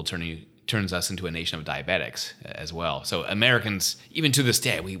also will turns us into a nation of diabetics as well. So Americans, even to this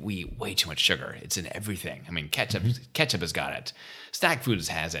day, we eat way too much sugar. It's in everything. I mean, ketchup has got it. Snack foods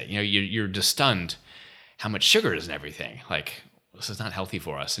has it. You're just stunned how much sugar is in everything. Like, this is not healthy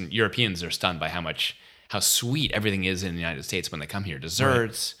for us. And Europeans are stunned by how sweet everything is in the United States when they come here.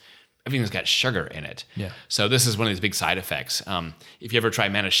 Desserts, everything's got sugar in it. Yeah. So this is one of these big side effects. If you ever try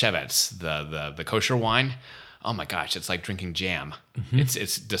Manischewitz, the kosher wine, oh my gosh, it's like drinking jam. Mm-hmm.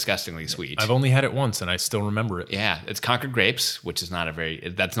 It's disgustingly sweet. I've only had it once and I still remember it. Yeah, it's Concord grapes, which is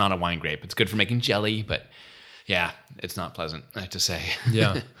that's not a wine grape. It's good for making jelly, but yeah, it's not pleasant, I have to say.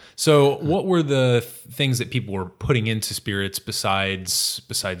 Yeah. So what were the things that people were putting into spirits besides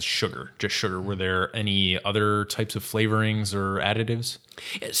sugar, just sugar? Were there any other types of flavorings or additives?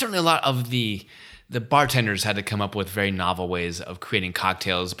 Yeah, certainly a lot of the bartenders had to come up with very novel ways of creating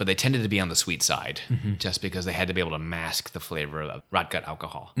cocktails, but they tended to be on the sweet side, just because they had to be able to mask the flavor of rot gut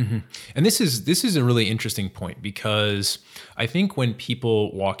alcohol. Mm-hmm. And this is a really interesting point, because I think when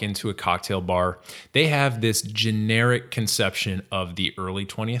people walk into a cocktail bar, they have this generic conception of the early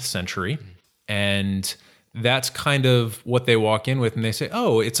 20th century, and that's kind of what they walk in with, and they say,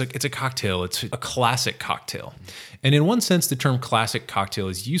 oh, it's a cocktail. It's a classic cocktail. And in one sense, the term classic cocktail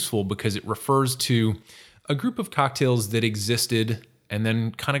is useful because it refers to a group of cocktails that existed and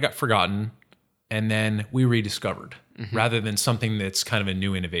then kind of got forgotten and then we rediscovered, rather than something that's kind of a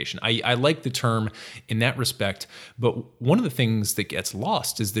new innovation. I like the term in that respect, but one of the things that gets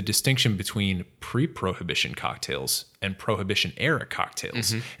lost is the distinction between pre-Prohibition cocktails and Prohibition era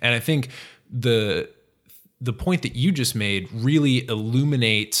cocktails. And I think the point that you just made really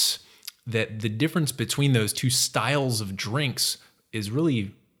illuminates that the difference between those two styles of drinks is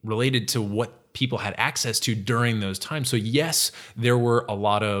really related to what people had access to during those times. So yes, there were a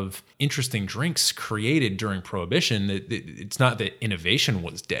lot of interesting drinks created during Prohibition. It's not that innovation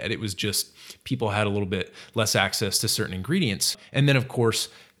was dead. It was just people had a little bit less access to certain ingredients. And then of course,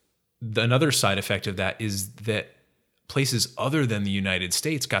 another side effect of that is that places other than the United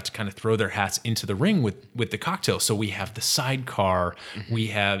States got to kind of throw their hats into the ring with the cocktail. So we have the sidecar, we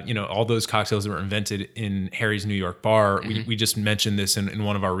have, all those cocktails that were invented in Harry's New York Bar. We just mentioned this in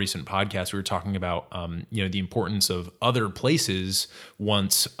one of our recent podcasts. We were talking about, the importance of other places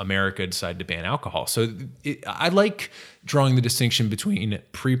once America decided to ban alcohol. So I like drawing the distinction between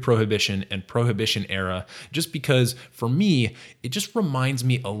pre-Prohibition and Prohibition era, just because for me, it just reminds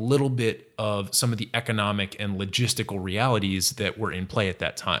me a little bit of some of the economic and logistical realities that were in play at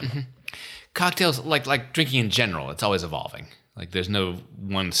that time. Cocktails, like drinking in general, it's always evolving. Like there's no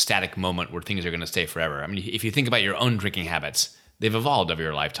one static moment where things are going to stay forever. I mean, if you think about your own drinking habits, they've evolved over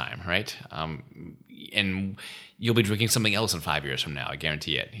your lifetime, right? And you'll be drinking something else in 5 years from now, I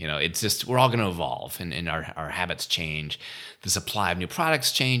guarantee it. It's just, we're all going to evolve, and our habits change. The supply of new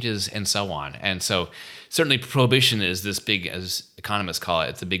products changes, and so on. And so certainly Prohibition is this big, as economists call it,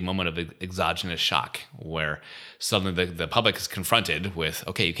 it's a big moment of exogenous shock, where suddenly the public is confronted with,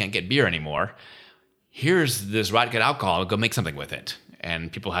 okay, you can't get beer anymore. Here's this right good alcohol, go make something with it.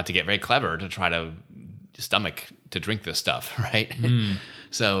 And people have to get very clever to try to stomach to drink this stuff, right?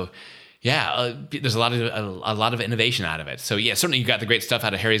 So yeah, there's a lot of innovation out of it. So yeah, certainly you got the great stuff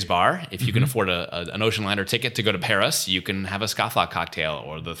out of Harry's Bar. If you can afford an ocean liner ticket to go to Paris, you can have a scofflaw cocktail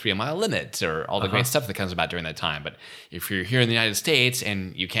or the 3 Mile Limit or all the great stuff that comes about during that time. But if you're here in the United States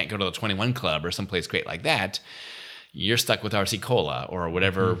and you can't go to the 21 Club or someplace great like that, you're stuck with RC Cola or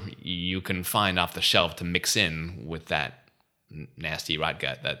whatever you can find off the shelf to mix in with that nasty rot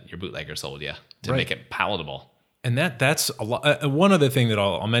gut that your bootlegger sold you to make it palatable. And that's a lot. One other thing that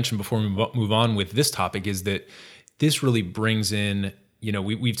I'll mention before we move on with this topic is that this really brings in,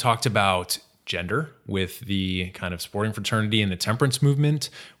 we've talked about gender with the kind of sporting fraternity and the temperance movement.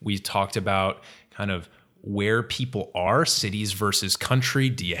 We talked about kind of where people are, cities versus country.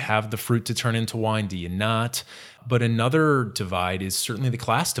 Do you have the fruit to turn into wine? Do you not? But another divide is certainly the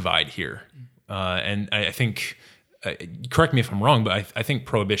class divide here. And I think, correct me if I'm wrong, but I think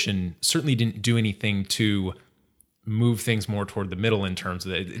Prohibition certainly didn't do anything to move things more toward the middle in terms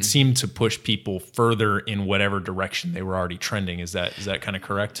of it seemed to push people further in whatever direction they were already trending. Is that kind of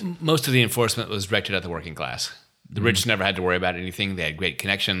correct? Most of the enforcement was directed at the working class. The rich never had to worry about anything. They had great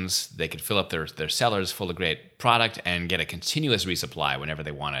connections. They could fill up their cellars full of great product and get a continuous resupply whenever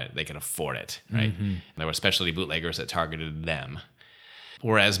they wanted. They could afford it, right? There were specialty bootleggers that targeted them.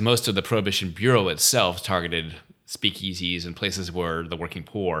 Whereas most of the Prohibition Bureau itself targeted speakeasies and places where the working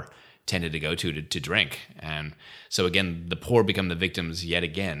poor tended to go to drink. And so again, the poor become the victims yet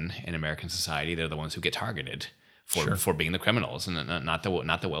again in American society. They're the ones who get targeted for being the criminals and not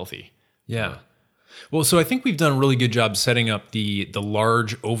the wealthy. Yeah. Well, so I think we've done a really good job setting up the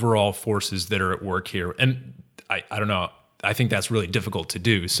large overall forces that are at work here. And I don't know, I think that's really difficult to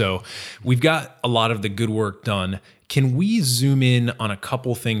do. So we've got a lot of the good work done. Can we zoom in on a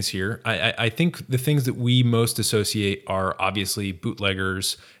couple things here? I think the things that we most associate are obviously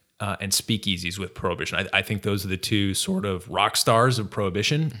bootleggers and speakeasies with Prohibition. I think those are the two sort of rock stars of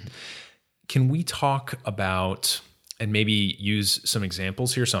Prohibition. Can we talk about, and maybe use some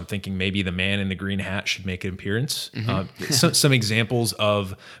examples here? So I'm thinking maybe the man in the green hat should make an appearance. Some examples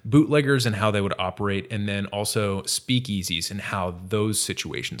of bootleggers and how they would operate, and then also speakeasies and how those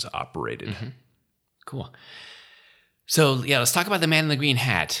situations operated. Cool. So yeah, let's talk about the man in the green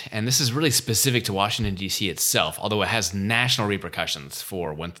hat. And this is really specific to Washington, D.C. itself, although it has national repercussions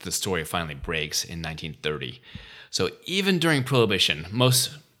for when the story finally breaks in 1930. So even during Prohibition,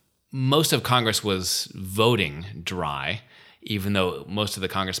 most of Congress was voting dry, even though most of the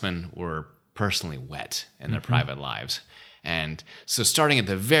congressmen were personally wet in their private lives. And so starting at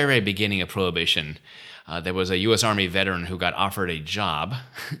the very, very beginning of Prohibition, there was a U.S. Army veteran who got offered a job.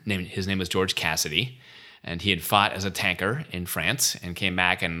 His name was George Cassidy. And he had fought as a tanker in France and came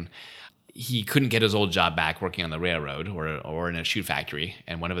back, and he couldn't get his old job back working on the railroad or in a shoe factory.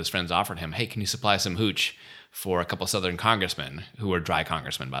 And one of his friends offered him, hey, can you supply some hooch for a couple Southern congressmen, who were dry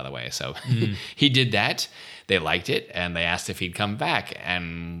congressmen, by the way. So he did that. They liked it, and they asked if he'd come back.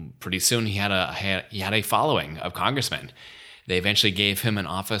 And pretty soon he had a following of congressmen. They eventually gave him an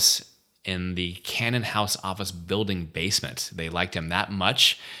office in the Cannon House office building basement. They liked him that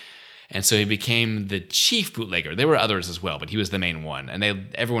much. And so he became the chief bootlegger. There were others as well, but he was the main one. And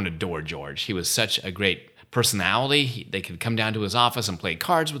everyone adored George. He was such a great personality. They could come down to his office and play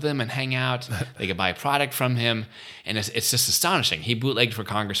cards with him and hang out. They could buy a product from him. And it's just astonishing. He bootlegged for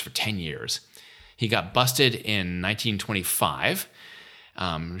Congress for 10 years. He got busted in 1925,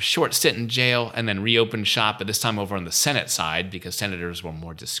 short stint in jail, and then reopened shop, but this time over on the Senate side because senators were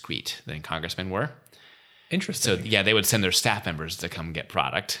more discreet than congressmen were. Interesting. So, yeah, they would send their staff members to come get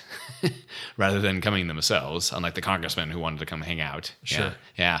product rather than coming themselves, unlike the congressman who wanted to come hang out. Sure.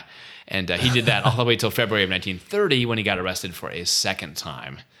 Yeah. And he did that all the way till February of 1930 when he got arrested for a second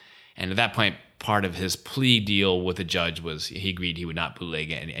time. And at that point, part of his plea deal with the judge was he agreed he would not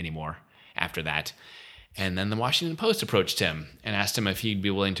bootleg anymore after that. And then the Washington Post approached him and asked him if he'd be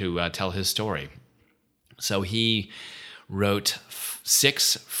willing to tell his story. So he wrote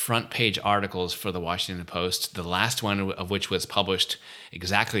 6 front-page articles for the Washington Post, the last one of which was published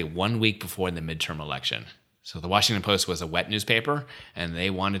exactly 1 week before the midterm election. So the Washington Post was a wet newspaper, and they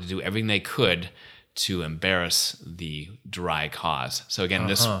wanted to do everything they could to embarrass the dry cause. So again,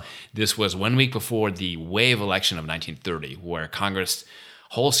 this was 1 week before the wave election of 1930, where Congress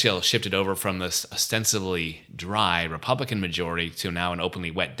wholesale shifted over from this ostensibly dry Republican majority to now an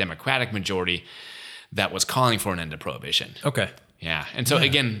openly wet Democratic majority that was calling for an end to Prohibition. Okay. Yeah. And so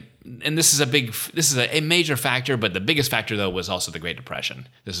again, and this is a major factor, but the biggest factor though was also the Great Depression.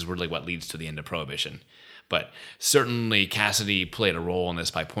 This is really what leads to the end of Prohibition. But certainly Cassidy played a role in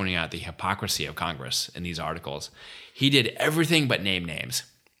this by pointing out the hypocrisy of Congress in these articles. He did everything but name names.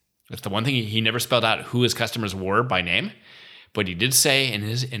 That's the one thing he never spelled out who his customers were by name, but he did say in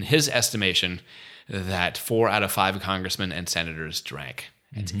his estimation that 4 out of 5 congressmen and senators drank.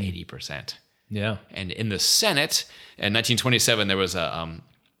 That's 80%. Yeah. And in the Senate, in 1927,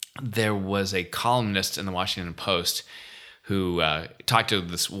 there was a columnist in the Washington Post who talked to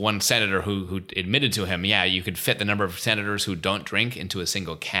this one senator who admitted to him, yeah, you could fit the number of senators who don't drink into a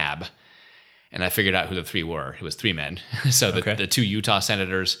single cab. And I figured out who the 3 were. It was 3 men. So the 2 Utah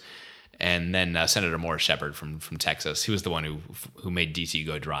senators, and then Senator Morris Shepherd from Texas. He was the one who made D.C.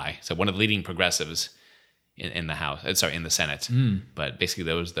 go dry. So one of the leading progressives in the House, in the Senate. But basically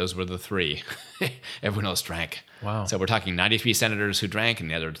those were the 3. Everyone else drank. Wow. So we're talking 93 senators who drank and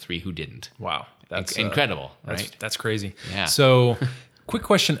the other 3 who didn't. Wow. That's incredible, right? That's crazy. Yeah. So quick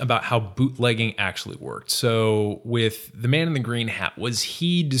question about how bootlegging actually worked. So with the man in the green hat, was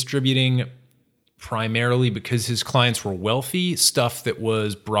he distributing primarily because his clients were wealthy stuff that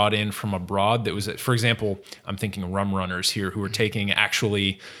was brought in from abroad that was, for example, I'm thinking rum runners here who were taking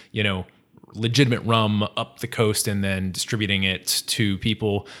actually, legitimate rum up the coast and then distributing it to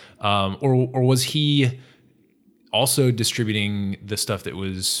people, or was he also distributing the stuff that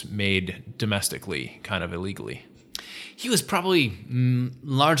was made domestically, kind of illegally? He was probably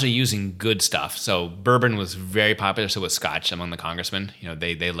largely using good stuff. So bourbon was very popular, so was scotch among the congressmen.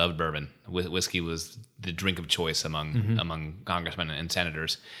 They loved bourbon. Whiskey was the drink of choice among congressmen and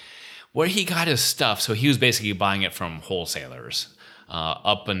senators. Where he got his stuff, so he was basically buying it from wholesalers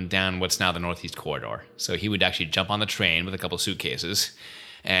up and down what's now the Northeast Corridor. So he would actually jump on the train with a couple suitcases.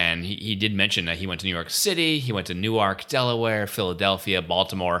 And he did mention that he went to New York City, he went to Newark, Delaware, Philadelphia,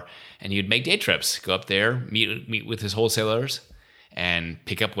 Baltimore, and he would make day trips, go up there, meet with his wholesalers, and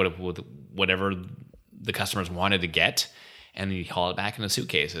pick up whatever the customers wanted to get, and then he'd haul it back in the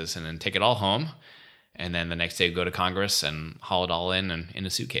suitcases, and then take it all home, and then the next day go to Congress and haul it all in the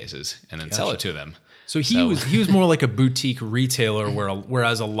suitcases, and then sell it to them. So he was more like a boutique retailer,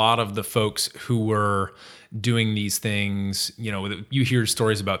 whereas a lot of the folks who were doing these things, you hear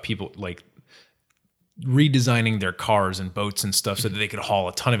stories about people like redesigning their cars and boats and stuff so that they could haul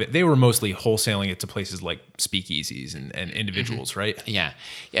a ton of it. They were mostly wholesaling it to places like speakeasies and individuals, right? Yeah.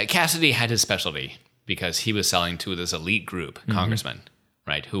 Cassidy had his specialty because he was selling to this elite group, congressmen,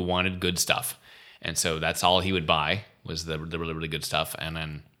 right, who wanted good stuff. And so that's all he would buy was the really, really good stuff.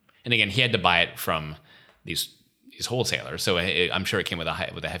 And again, he had to buy it from these wholesalers, so I'm sure it came with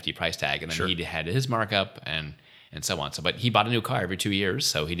a hefty price tag, and then he had his markup and so on. So, but he bought a new car every 2 years,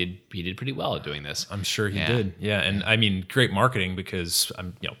 so he did pretty well at doing this. I'm sure he did. Yeah, and I mean, great marketing because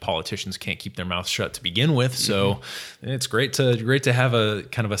politicians can't keep their mouths shut to begin with, so it's great to have a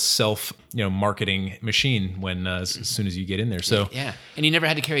kind of a self marketing machine when as soon as you get in there. So yeah, and he never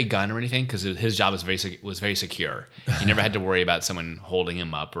had to carry a gun or anything because his job was very secure. He never had to worry about someone holding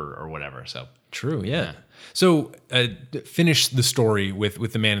him up or whatever. So true, yeah. So finish the story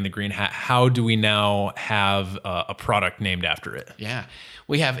with the man in the green hat. How do we now have a product named after it? Yeah,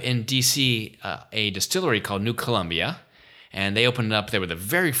 we have in DC a distillery called New Columbia, and they opened up. They were the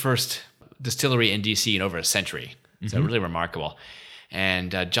very first distillery in DC in over a century. So really remarkable.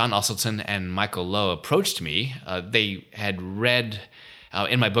 And John Usselton and Michael Lowe approached me. They had read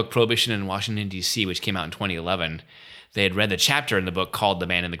in my book Prohibition in Washington, D.C., which came out in 2011. They had read the chapter in the book called The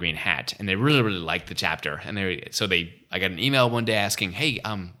Man in the Green Hat, and they really, really liked the chapter. And I got an email one day asking, hey,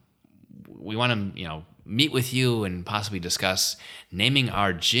 we want to meet with you and possibly discuss naming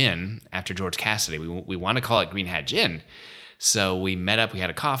our gin after George Cassidy. We want to call it Green Hat Gin. So we met up, we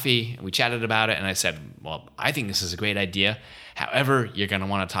had a coffee, we chatted about it, and I said, well, I think this is a great idea. However, you're going to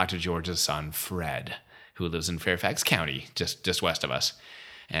want to talk to George's son, Fred, who lives in Fairfax County, just west of us.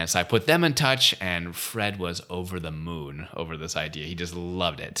 And so I put them in touch, and Fred was over the moon over this idea. He just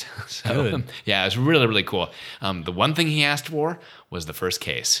loved it. So, good. Yeah, it was really, really cool. The one thing he asked for was the first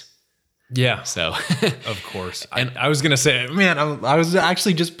case. Yeah. So, of course. And I was going to say, man, I was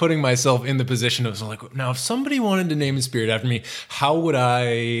actually just putting myself in the position of like, now, if somebody wanted to name a spirit after me, how would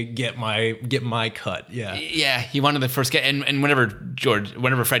I get my cut? Yeah. Yeah. He wanted the first case. And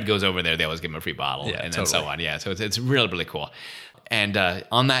whenever Fred goes over there, they always give him a free bottle and then so on. Yeah. So it's really, really cool. And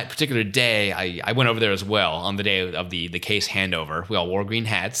on that particular day, I went over there as well on the day of the case handover. We all wore green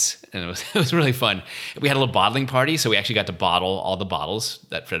hats, and it was really fun. We had a little bottling party, so we actually got to bottle all the bottles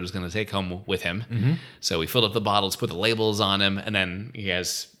that Fred was going to take home with him. Mm-hmm. So we filled up the bottles, put the labels on them, and then he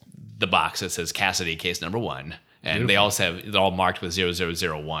has the box that says Cassidy case number 1. And Beautiful. They're all marked with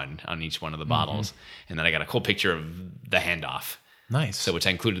 0001 on each one of the bottles. And then I got a cool picture of the handoff. Nice. So which I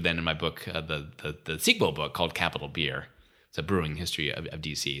included then in my book, the sequel book called Capital Beer. It's a brewing history of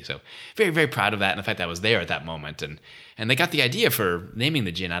DC. So very, very proud of that. And the fact that I was there at that moment. And they got the idea for naming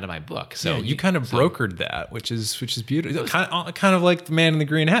the gin out of my book. So you kind of brokered that, which is beautiful. Kind of like the man in the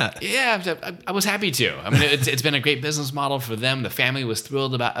green hat. Yeah, I was happy to. I mean, it's been a great business model for them. The family was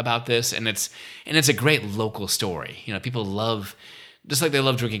thrilled about this. And it's a great local story. People love, just like they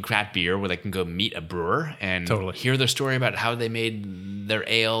love drinking craft beer where they can go meet a brewer and hear their story about how they made their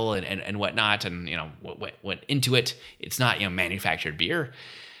ale and whatnot and, what went into it. It's not, manufactured beer.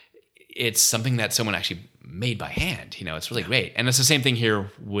 It's something that someone actually made by hand. It's really great. And it's the same thing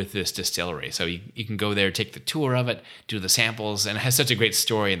here with this distillery. So you can go there, take the tour of it, do the samples, and it has such a great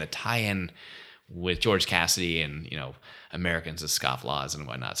story and the tie-in with George Cassidy and, Americans as scofflaws and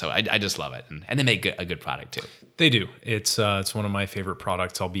whatnot. So I just love it. And they make a good product too. They do. It's one of my favorite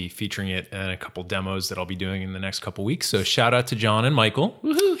products. I'll be featuring it in a couple demos that I'll be doing in the next couple weeks. So shout out to John and Michael.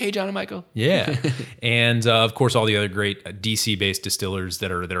 Woohoo! Hey, John and Michael. Yeah. And of course, all the other great DC-based distillers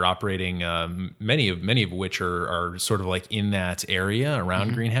that are operating, many of which are sort of like in that area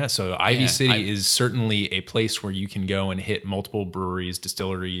around Green Hat. So Ivy City is certainly a place where you can go and hit multiple breweries,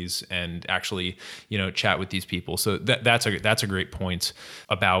 distilleries, and actually, chat with these people. So that's a great point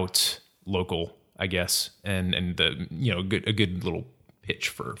about local, I guess, and the a good little pitch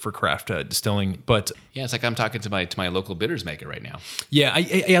for craft distilling. But yeah, it's like I'm talking to my local bitters maker right now. Yeah,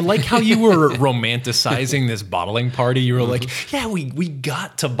 I like how you were romanticizing this bottling party. You were like, yeah, we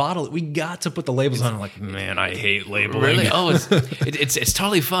got to bottle it. We got to put the labels on. I'm like, man, I hate labeling. Really? Oh, it's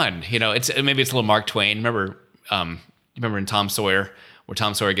totally fun. Maybe it's a little Mark Twain. Remember in Tom Sawyer, where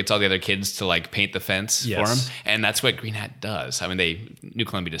Tom Sawyer gets all the other kids to like paint the fence for him. And that's what Green Hat does. I mean, New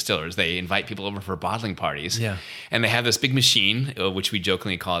Columbia Distillers, they invite people over for bottling parties. Yeah. And they have this big machine, which we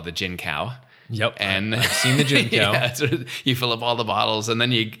jokingly call it the gin cow. Yep. And I've seen the gin cow. Yeah, so you fill up all the bottles and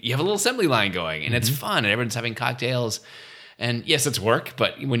then you have a little assembly line going and it's fun and everyone's having cocktails. And yes, it's work,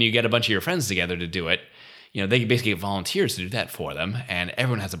 but when you get a bunch of your friends together to do it, they basically get volunteers to do that for them, and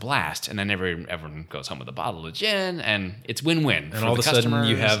everyone has a blast. And then everyone goes home with a bottle of gin, and it's win-win. And all of a sudden,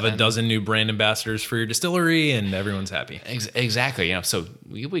 you have a dozen new brand ambassadors for your distillery, and everyone's happy. Exactly. So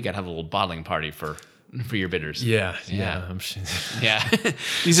we got to have a little bottling party for your bitters. Yeah. Yeah.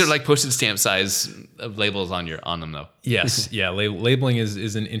 These are like postage stamp size of labels on them, though. Yes. Yeah. Labeling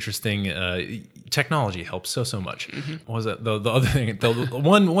is an interesting. Technology helps so much. What was that? The other thing, the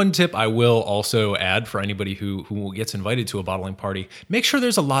one tip I will also add for anybody who gets invited to a bottling party, make sure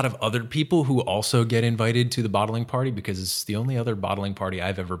there's a lot of other people who also get invited to the bottling party, because the only other bottling party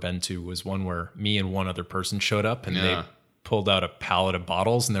I've ever been to was one where me and one other person showed up and they pulled out a pallet of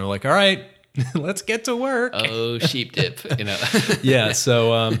bottles and they were like, all right, let's get to work. Oh, sheep dip, Yeah.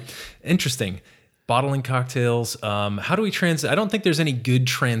 So interesting. bottling cocktails. How do we I don't think there's any good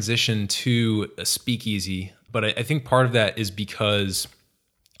transition to a speakeasy, but I think part of that is because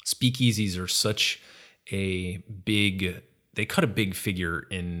speakeasies are such they cut a big figure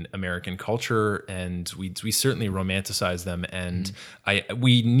in American culture, and we certainly romanticize them. And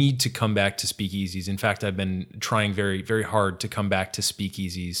we need to come back to speakeasies. In fact, I've been trying very, very hard to come back to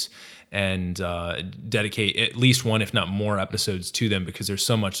speakeasies and dedicate at least one, if not more, episodes to them because there's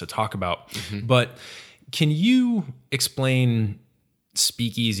so much to talk about. But can you explain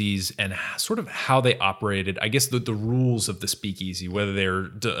speakeasies and sort of how they operated? I guess the rules of the speakeasy, whether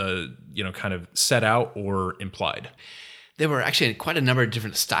they're kind of set out or implied. There were actually quite a number of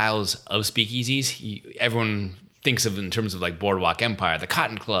different styles of speakeasies. Everyone thinks of in terms of like Boardwalk Empire, the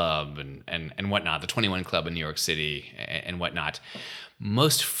Cotton Club and whatnot, the 21 Club in New York City and whatnot.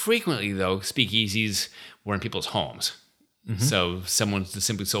 Most frequently, though, speakeasies were in people's homes. So someone just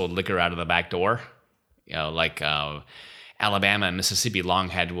simply sold liquor out of the back door. Like Alabama and Mississippi long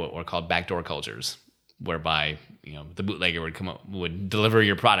had what were called backdoor cultures, whereby the bootlegger would deliver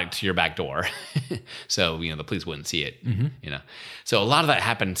your product to your back door, so the police wouldn't see it. So a lot of that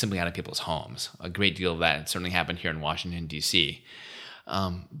happened simply out of people's homes. A great deal of that certainly happened here in Washington D.C.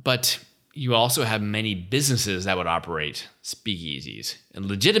 But you also have many businesses that would operate speakeasies, and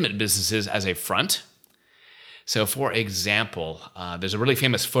legitimate businesses as a front. So, for example, there's a really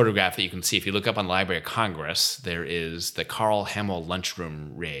famous photograph that you can see if you look up on the Library of Congress. There is the Carl Hemmel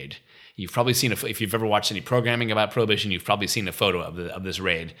lunchroom raid. You've probably seen, if you've ever watched any programming about Prohibition, you've probably seen a photo of this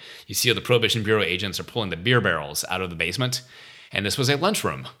raid. You see how the Prohibition Bureau agents are pulling the beer barrels out of the basement. And this was a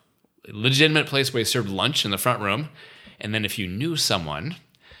lunchroom, a legitimate place where they served lunch in the front room. And then if you knew someone,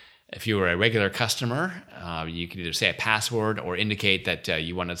 if you were a regular customer, you could either say a password or indicate that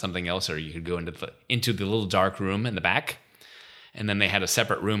you wanted something else, or you could go into the little dark room in the back. And then they had a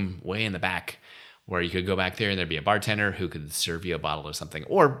separate room way in the back where you could go back there and there'd be a bartender who could serve you a bottle of something,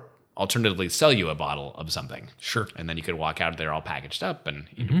 or alternatively sell you a bottle of something. Sure. And then you could walk out of there all packaged up and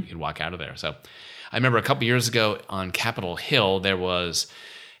you could walk out of there. So I remember a couple years ago on Capitol Hill, there was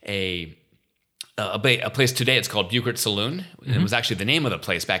a place today, it's called Buchert Saloon. And it was actually the name of the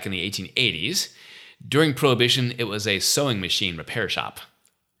place back in the 1880s. During Prohibition, it was a sewing machine repair shop.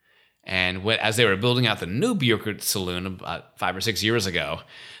 And as they were building out the new Buchert Saloon about 5 or 6 years ago,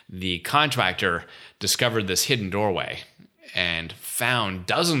 the contractor discovered this hidden doorway and found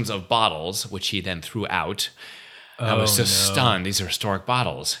dozens of bottles, which he then threw out. I was just stunned. These are historic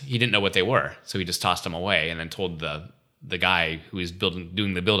bottles. He didn't know what they were, so he just tossed them away and then told the guy who he's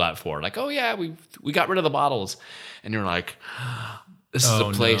doing the build out for, like, oh yeah, we got rid of the bottles. And you're like, this is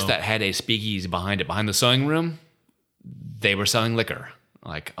a place that had a speakeasy behind it, behind the sewing room. They were selling liquor.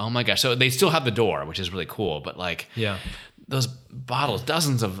 Like, oh my gosh. So they still have the door, which is really cool. But like, those bottles,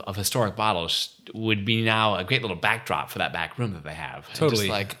 dozens of historic bottles, would be now a great little backdrop for that back room that they have. Totally. And just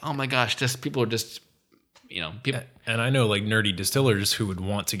like, oh my gosh, people are just, people. And I know like nerdy distillers who would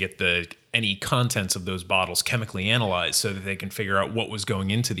want to get any contents of those bottles chemically analyzed so that they can figure out what was going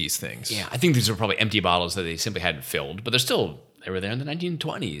into these things. Yeah, I think these are probably empty bottles that they simply hadn't filled, but they were there in the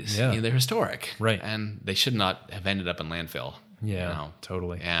 1920s. Yeah. They're historic. Right. And they should not have ended up in landfill. Yeah,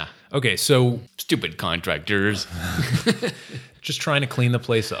 totally. Yeah. Okay, so stupid contractors. just trying to clean the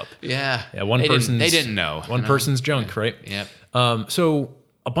place up. Yeah. Yeah, they didn't know. One person's junk, right? Yep. So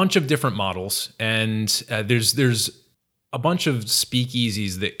a bunch of different models, and there's a bunch of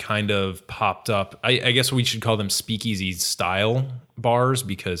speakeasies that kind of popped up. I guess we should call them speakeasy style bars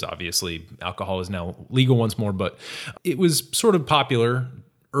because obviously alcohol is now legal once more, but it was sort of popular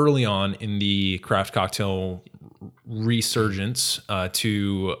early on in the craft cocktail resurgence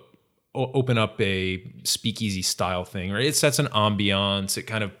to open up a speakeasy style thing, right? It sets an ambiance. It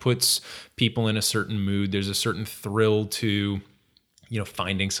kind of puts people in a certain mood. There's a certain thrill to,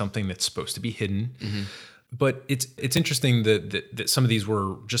 finding something that's supposed to be hidden. Mm-hmm. But it's interesting that some of these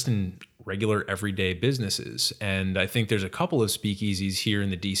were just in regular everyday businesses. And I think there's a couple of speakeasies here in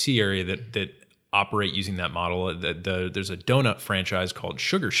the DC area that operate using that model. There's a donut franchise called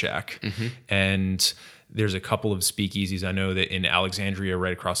Sugar Shack. Mm-hmm. And there's a couple of speakeasies. I know that in Alexandria,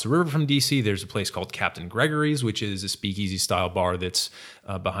 right across the river from DC, there's a place called Captain Gregory's, which is a speakeasy style bar that's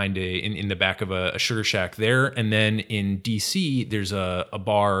behind in the back of a Sugar Shack there. And then in DC, there's a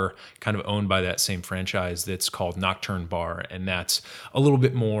bar kind of owned by that same franchise that's called Nocturne Bar, and that's a little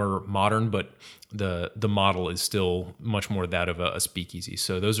bit more modern, but the model is still much more that of a speakeasy.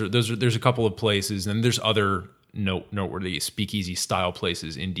 So there's a couple of places, and there's other noteworthy speakeasy style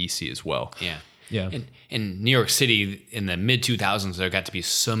places in DC as well. Yeah. Yeah. In New York City in the mid-2000s, there got to be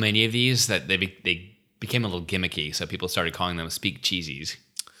so many of these that they became a little gimmicky. So people started calling them speak cheesies.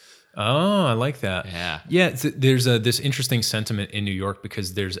 Oh, I like that. Yeah. Yeah, there's this interesting sentiment in New York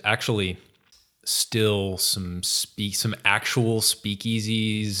because there's actually still some actual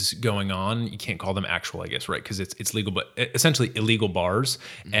speakeasies going on. You can't call them actual, I guess, right? Because it's legal, but essentially illegal bars.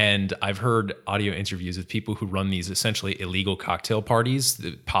 Mm-hmm. And I've heard audio interviews with people who run these essentially illegal cocktail parties,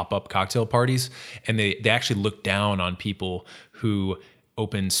 the pop-up cocktail parties, and they actually look down on people who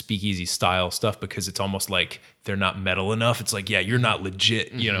open speakeasy style stuff because it's almost like they're not metal enough. It's like, yeah, you're not legit,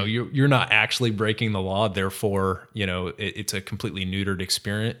 mm-hmm. you know, you're not actually breaking the law. Therefore, you know, it's a completely neutered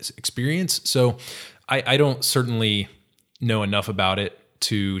experience. So I don't certainly know enough about it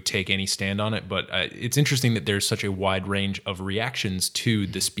to take any stand on it, but it's interesting that there's such a wide range of reactions to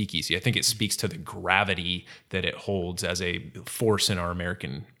the speakeasy. I think it speaks to the gravity that it holds as a force in our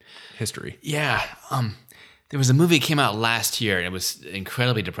American history. Yeah. There was a movie that came out last year, and it was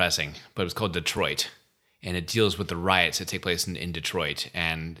incredibly depressing, but it was called Detroit. And it deals with the riots that take place in Detroit,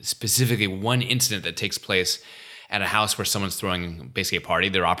 and specifically one incident that takes place at a house where someone's throwing basically a party.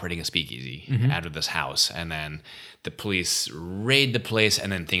 They're operating a speakeasy mm-hmm. out of this house, and then the police raid the place, and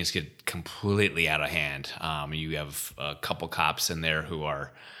then things get completely out of hand. You have a couple cops in there who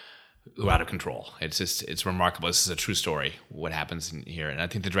are out of control. It's remarkable. This is a true story, what happens in here. And I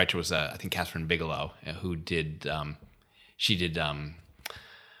think the director was, Catherine Bigelow, who did, she did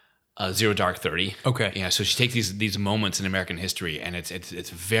Zero Dark 30. Okay. Yeah, so she takes these moments in American history, and it's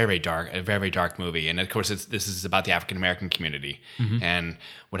very dark, a very dark movie. And of course, this is about the African American community mm-hmm. and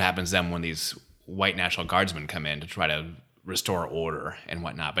what happens then when these white National Guardsmen come in to try to restore order and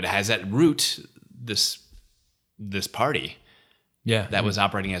whatnot. But it has at root this party. Yeah, that was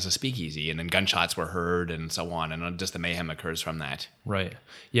operating as a speakeasy, and then gunshots were heard and so on, and just the mayhem occurs from that. Right.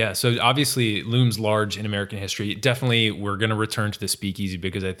 Yeah, so obviously it looms large in American history. Definitely we're going to return to the speakeasy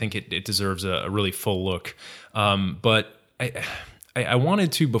because I think it deserves a really full look. But I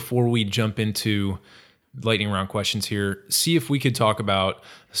wanted to, before we jump into lightning round questions here, see if we could talk about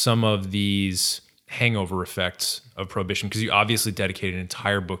some of these hangover effects of Prohibition, because you obviously dedicated an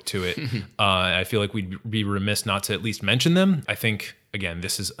entire book to it. I feel like we'd be remiss not to at least mention them. I think, again,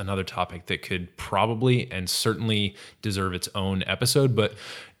 this is another topic that could probably and certainly deserve its own episode, but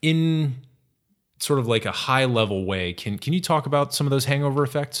in sort of like a high level way, can you talk about some of those hangover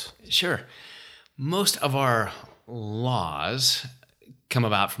effects? Sure. Most of our laws come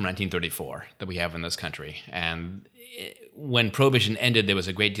about from 1934 that we have in this country. And when Prohibition ended, there was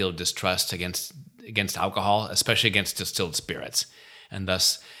a great deal of distrust against alcohol, especially against distilled spirits. And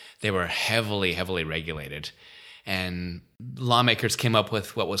thus, they were heavily, heavily regulated. And lawmakers came up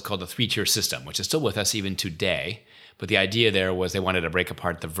with what was called the three-tier system, which is still with us even today. But the idea there was they wanted to break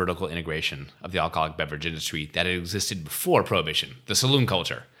apart the vertical integration of the alcoholic beverage industry that had existed before Prohibition, the saloon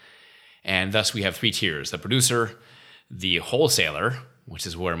culture. And thus, we have three tiers: the producer, the wholesaler, which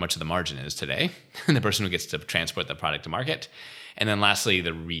is where much of the margin is today, and the person who gets to transport the product to market. And then lastly,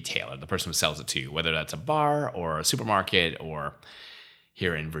 the retailer, the person who sells it to you, whether that's a bar or a supermarket or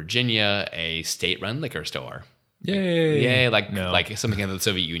here in Virginia, a state-run liquor store. Yay! Like something in the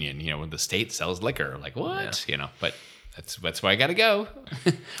Soviet Union, when the state sells liquor. Like, what? Yeah. But that's where I got to go.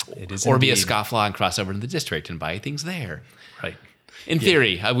 It is or indeed. Be a scofflaw and cross over to the district and buy things there. Right. In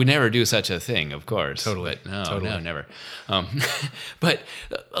theory, I would never do such a thing, of course. Totally. But no, never. But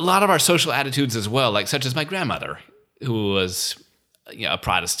a lot of our social attitudes as well, like such as my grandmother, who was a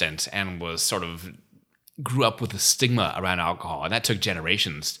Protestant and was sort of grew up with a stigma around alcohol, and that took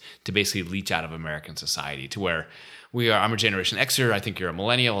generations to basically leach out of American society to where I'm a Generation Xer, I think you're a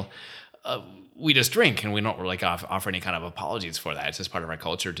millennial. We just drink, and we don't really offer any kind of apologies for that. It's just part of our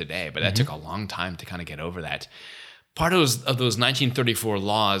culture today, but that took a long time to kind of get over that. Part of those 1934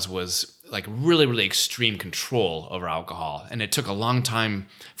 laws was like really, really extreme control over alcohol. And it took a long time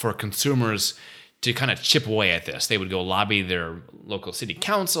for consumers to kind of chip away at this. They would go lobby their local city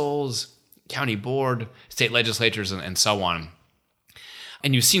councils, county board, state legislatures, and so on.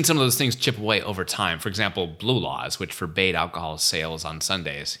 And you've seen some of those things chip away over time. For example, blue laws, which forbade alcohol sales on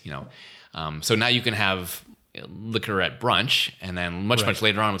Sundays. So now you can have liquor at brunch, and then much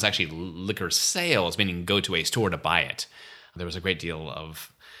later on it was actually liquor sales, meaning go to a store to buy it. There was a great deal of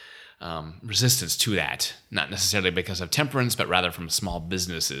resistance to that, not necessarily because of temperance, but rather from small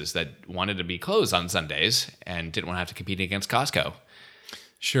businesses that wanted to be closed on Sundays and didn't want to have to compete against Costco.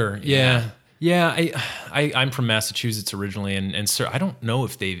 Sure. Yeah. I'm from Massachusetts originally, and sir, I don't know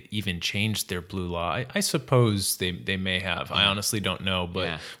if they've even changed their blue law. I suppose they may have. I honestly don't know.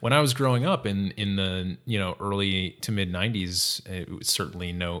 But when I was growing up in the early to mid 90s, it was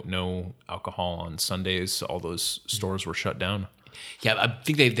certainly no alcohol on Sundays. All those stores were shut down. Yeah, I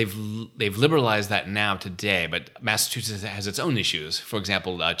think they've liberalized that now today, but Massachusetts has its own issues. For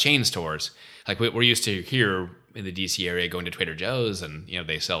example, chain stores. Like we're used to here in the DC area going to Trader Joe's, and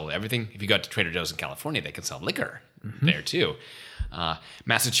they sell everything. If you go to Trader Joe's in California, they can sell liquor there too.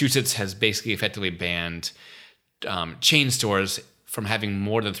 Massachusetts has basically effectively banned chain stores from having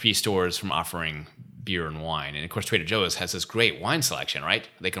more than 3 stores from offering beer and wine. And of course, Trader Joe's has this great wine selection, right?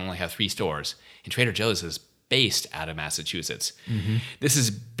 They can only have 3 stores, and Trader Joe's is based out of Massachusetts. This is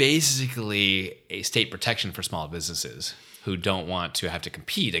basically a state protection for small businesses who don't want to have to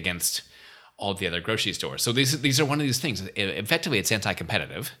compete against all the other grocery stores. So these are one of these things. Effectively, it's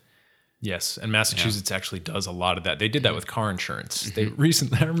anti-competitive. Yes, and Massachusetts actually does a lot of that. They did that with car insurance. They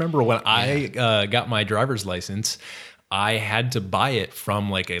recently, I remember when I got my driver's license, I had to buy it from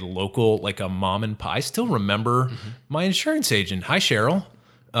like a local, like a mom and pop. I still remember my insurance agent. Hi, Cheryl.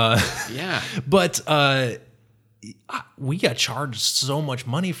 But we got charged so much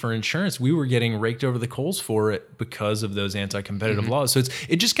money for insurance. We were getting raked over the coals for it because of those anti-competitive laws. So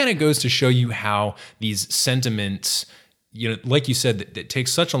it just kind of goes to show you how these sentiments, like you said, that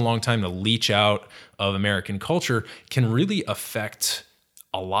takes such a long time to leach out of American culture, can really affect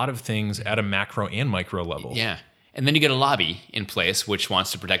a lot of things at a macro and micro level. Yeah. And then you get a lobby in place which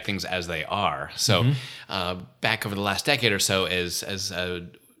wants to protect things as they are. So back over the last decade or so, as a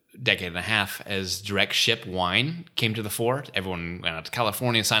decade and a half, as direct ship wine came to the fore, everyone went out to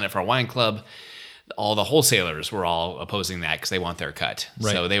California, signed up for a wine club. All the wholesalers were all opposing that because they want their cut.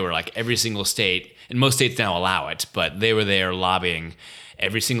 Right. So they were like every single state, and most states now allow it, but they were there lobbying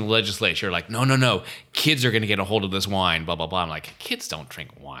every single legislature, like, no, kids are going to get a hold of this wine, blah, blah, blah. I'm like, kids don't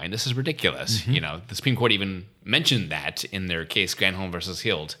drink wine. This is ridiculous. The Supreme Court even mentioned that in their case, Granholm versus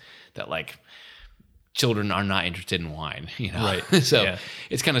Hild, that like children are not interested in wine, Right. So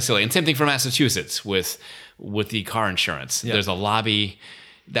it's kind of silly. And same thing for Massachusetts with the car insurance. There's a lobby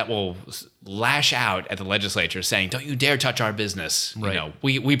that will lash out at the legislature saying, don't you dare touch our business. Right.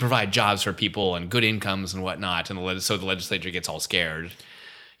 We provide jobs for people and good incomes and whatnot. And so the legislature gets all scared.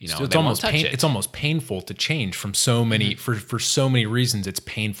 So it's almost painful to change from so many for so many reasons. It's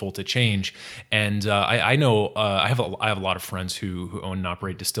painful to change, and I know I have a lot of friends who own and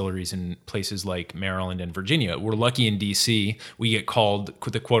operate distilleries in places like Maryland and Virginia. We're lucky in DC we get called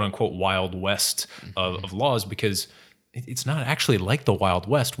the quote unquote Wild West of laws because it's not actually like the Wild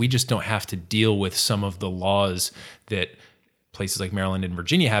West. We just don't have to deal with some of the laws that places like Maryland and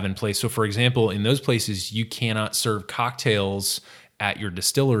Virginia have in place. So, for example, in those places you cannot serve cocktails at your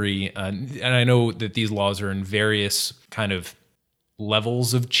distillery. And I know that these laws are in various kind of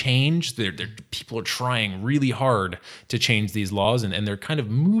levels of change. People are trying really hard to change these laws, and they're kind of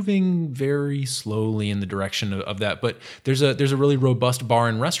moving very slowly in the direction of that. But there's a really robust bar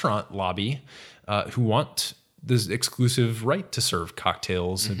and restaurant lobby who want this exclusive right to serve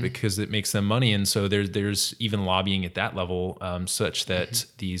cocktails because it makes them money. And so there's even lobbying at that level such that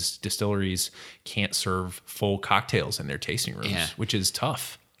these distilleries can't serve full cocktails in their tasting rooms, which is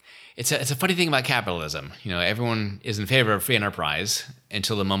tough. It's a funny thing about capitalism. Everyone is in favor of free enterprise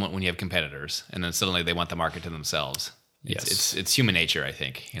until the moment when you have competitors, and then suddenly they want the market to themselves. It's human nature, I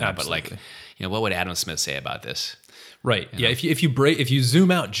think. But like, what would Adam Smith say about this? Right. Yeah. If you zoom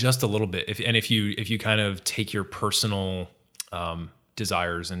out just a little bit, if you kind of take your personal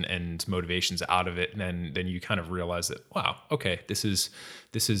desires and motivations out of it, then you kind of realize that, wow, okay, this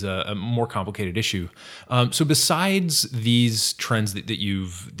is a more complicated issue. So besides these trends that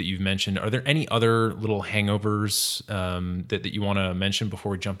you've mentioned, are there any other little hangovers that you want to mention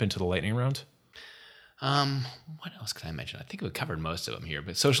before we jump into the lightning round? What else can I mention? I think we covered most of them here,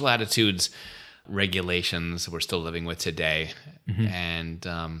 but social attitudes, regulations we're still living with today, and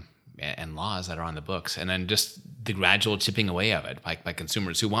laws that are on the books, and then just the gradual chipping away of it by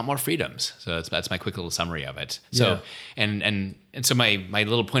consumers who want more freedoms. So that's my quick little summary of it. So and so my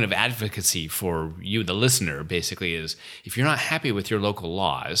little point of advocacy for you, the listener, basically is if you're not happy with your local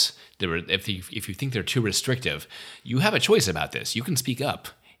laws, if you think they're too restrictive, you have a choice about this. You can speak up.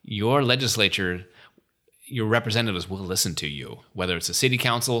 Your legislature, your representatives will listen to you, whether it's a city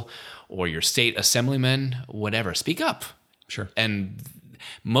council or your state assemblyman, whatever. Speak up. Sure. And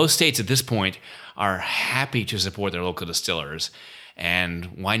most states at this point are happy to support their local distillers and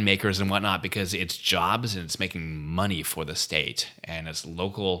winemakers and whatnot because it's jobs and it's making money for the state, and it's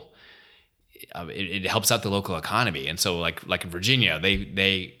local. It helps out the local economy. And so, like in Virginia,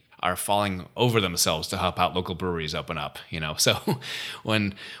 they are falling over themselves to help out local breweries open up, So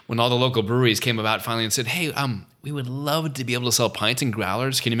when all the local breweries came about finally and said, hey, we would love to be able to sell pints and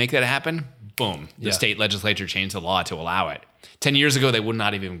growlers. Can you make that happen? Boom. The state legislature changed the law to allow it. 10 years ago, they would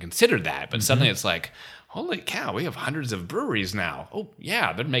not have even considered that. But suddenly it's like, Holy cow, we have hundreds of breweries now. Oh,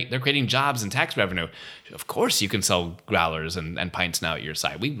 yeah, they're creating jobs and tax revenue. Of course you can sell growlers and pints now at your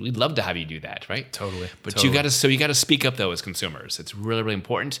site. We'd love to have you do that, right? Totally. But totally. you got to speak up, though, as consumers. It's really, really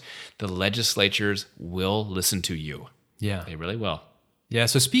important. The legislatures will listen to you. Yeah. They really will. Yeah.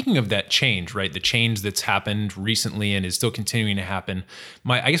 So speaking of that change, right? The change that's happened recently and is still continuing to happen.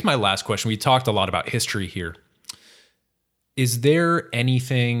 I guess my last question, we talked a lot about history here. Is there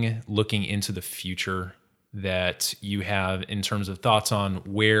anything looking into the future that you have in terms of thoughts on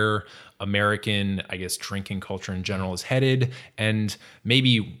where American, I guess, drinking culture in general is headed, and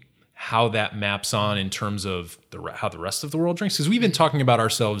maybe how that maps on in terms of how the rest of the world drinks? Because we've been talking about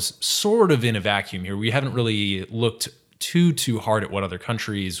ourselves sort of in a vacuum here. We haven't really looked too hard at what other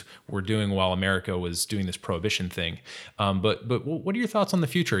countries were doing while America was doing this prohibition thing. But what are your thoughts on the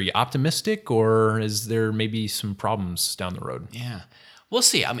future? Are you optimistic, or is there maybe some problems down the road? Yeah. We'll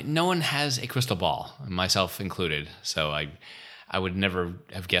see. I mean, no one has a crystal ball, myself included. So I would never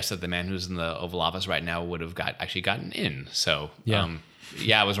have guessed that the man who's in the Oval Office right now would have gotten in. So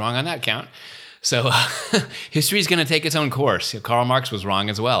yeah, I was wrong on that count. So history is going to take its own course. Karl Marx was wrong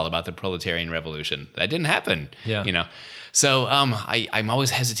as well about the proletarian revolution. That didn't happen. Yeah. So I'm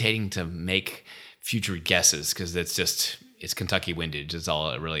always hesitating to make future guesses because it's Kentucky windage is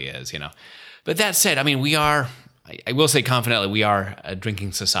all it really is. But that said, I mean, I will say confidently, we are a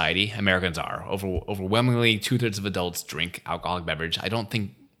drinking society. Americans are. Overwhelmingly, 2/3 of adults drink alcoholic beverage. I don't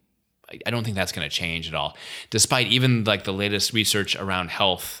think that's going to change at all, despite even like the latest research around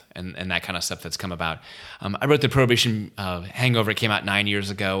health and that kind of stuff that's come about. I wrote the Prohibition Hangover. It came out 9 years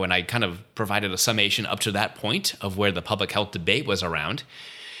ago, and I kind of provided a summation up to that point of where the public health debate was around.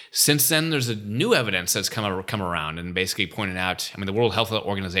 Since then, there's a new evidence that's come around and basically pointed out, I mean, the World Health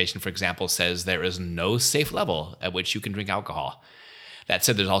Organization, for example, says there is no safe level at which you can drink alcohol. That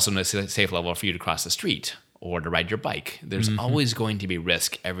said, there's also no safe level for you to cross the street or to ride your bike. There's always going to be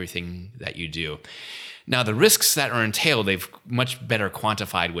risk, everything that you do. Now, the risks that are entailed, they've much better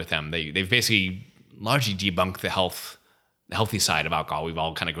quantified with them. They've basically largely debunked the healthy side of alcohol. We've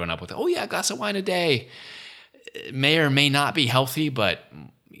all kind of grown up with, a glass of wine a day. It may or may not be healthy, but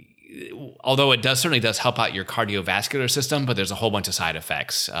although it certainly does help out your cardiovascular system, but there's a whole bunch of side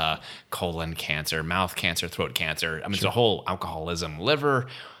effects, colon cancer, mouth cancer, throat cancer. I mean, There's a whole alcoholism, liver.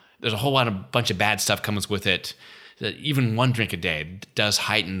 There's a whole bunch of bad stuff comes with it. That even one drink a day does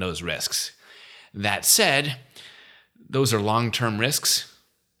heighten those risks. That said, those are long-term risks,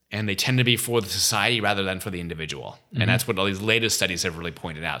 and they tend to be for the society rather than for the individual. And that's what all these latest studies have really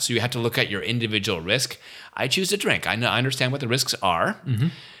pointed out. So you have to look at your individual risk. I choose to drink. I understand what the risks are.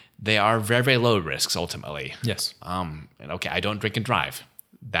 They are very, very low risks ultimately. Yes. And okay, I don't drink and drive.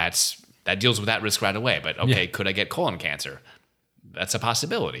 That deals with that risk right away. But could I get colon cancer? That's a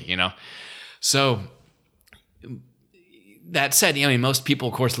possibility, So that said, most people,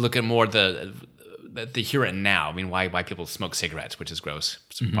 of course, look at more the here and now. I mean, why people smoke cigarettes, which is gross.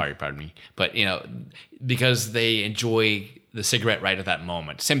 Pardon me. But because they enjoy the cigarette right at that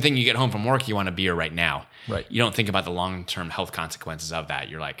moment. Same thing. You get home from work, you want a beer right now. Right. You don't think about the long-term health consequences of that.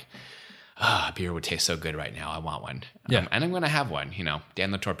 You're like, beer would taste so good right now. I want one. Yeah. And I'm going to have one,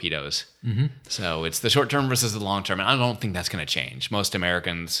 damn the torpedoes. So it's the short-term versus the long-term. And I don't think that's going to change. Most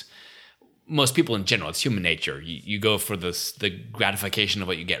people in general, it's human nature. You go for the gratification of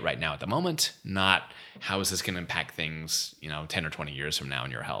what you get right now at the moment, not how is this going to impact things, 10 or 20 years from now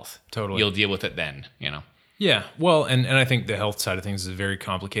in your health. Totally. You'll deal with it then, Yeah, well, and I think the health side of things is very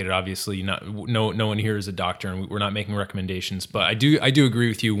complicated. Obviously, no one here is a doctor, and we're not making recommendations. But I do agree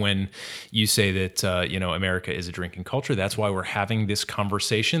with you when you say that America is a drinking culture. That's why we're having this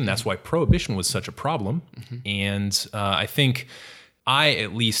conversation. That's why prohibition was such a problem. And I think I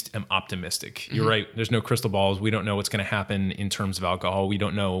at least am optimistic. You're right. There's no crystal balls. We don't know what's going to happen in terms of alcohol. We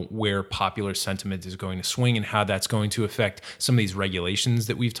don't know where popular sentiment is going to swing and how that's going to affect some of these regulations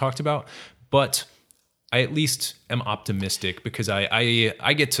that we've talked about. But I at least am optimistic because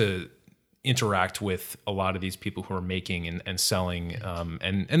I get to interact with a lot of these people who are making and selling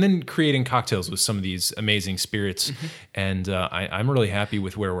and then creating cocktails with some of these amazing spirits. And I'm really happy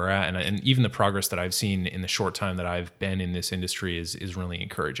with where we're at. And even the progress that I've seen in the short time that I've been in this industry is really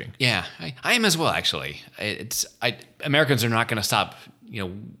encouraging. Yeah, I am as well, actually. Americans are not going to stop,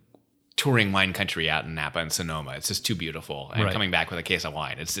 touring wine country out in Napa and Sonoma. It's just too beautiful. And coming back with a case of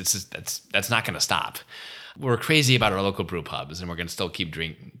wine, that's not going to stop. We're crazy about our local brew pubs, and we're going to still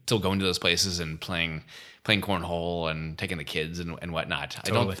still going to those places and playing cornhole and taking the kids and whatnot.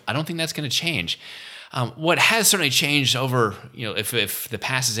 Totally. I don't think that's going to change. What has certainly changed over, if the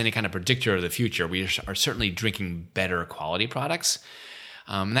past is any kind of predictor of the future, we are certainly drinking better quality products.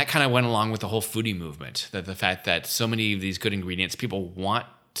 And that kind of went along with the whole foodie movement, that the fact that so many of these good ingredients, people want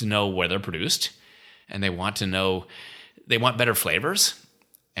to know where they're produced, and they want better flavors,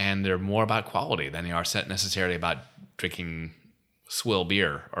 and they're more about quality than they are necessarily about drinking swill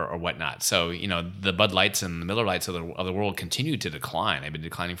beer or whatnot. So, the Bud Lights and the Miller Lights of the world continue to decline. They've been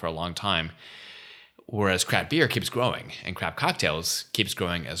declining for a long time. Whereas craft beer keeps growing, and craft cocktails keeps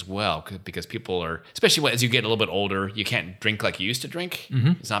growing as well, because people are, especially as you get a little bit older, you can't drink like you used to drink.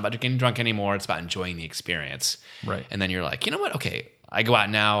 Mm-hmm. It's not about getting drunk anymore. It's about enjoying the experience. Right. And then you're like, you know what? Okay, I go out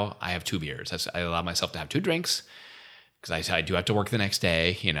now. I have 2 beers. I allow myself to have 2 drinks because I do have to work the next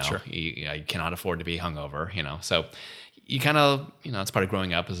day. Sure. I cannot afford to be hungover. So you kind of, it's part of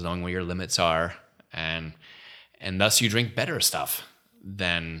growing up, is knowing where your limits are, and thus you drink better stuff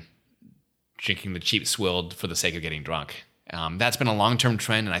than drinking the cheap swilled for the sake of getting drunk. That's been a long-term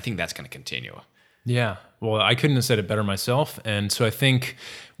trend, and I think that's going to continue. Yeah. Well, I couldn't have said it better myself. And so I think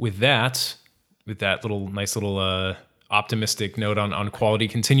with that nice little optimistic note on quality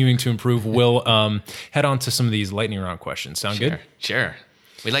continuing to improve, we'll head on to some of these lightning round questions. Sound good? Sure.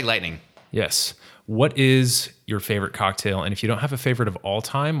 We like lightning. Yes. What is your favorite cocktail? And if you don't have a favorite of all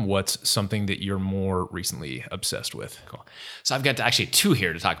time, what's something that you're more recently obsessed with? Cool. So I've got actually 2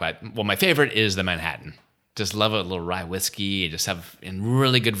 here to talk about. Well, my favorite is the Manhattan. Just love a little rye whiskey. Just have in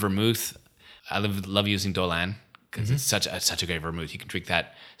really good vermouth. I love using Dolan because it's such a great vermouth. You can drink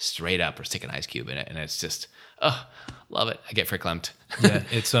that straight up or stick an ice cube in it, and it's just love it. I get verklempt. Yeah,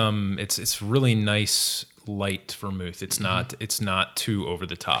 it's really nice light vermouth. It's not too over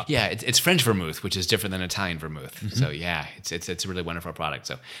the top. Yeah, it's French vermouth, which is different than Italian vermouth. Mm-hmm. So yeah, it's a really wonderful product.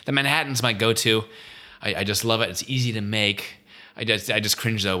 So the Manhattan's my go-to. I just love it. It's easy to make. I just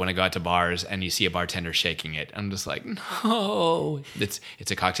cringe though when I go out to bars and you see a bartender shaking it. I'm just like, no. It's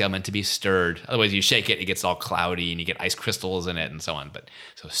a cocktail meant to be stirred. Otherwise, you shake it, it gets all cloudy and you get ice crystals in it and so on.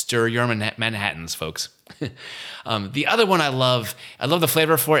 So stir your Manhattans, folks. The other one I love the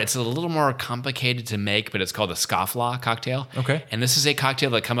flavor for it. It's a little more complicated to make, but it's called the Scofflaw cocktail. Okay. And this is a cocktail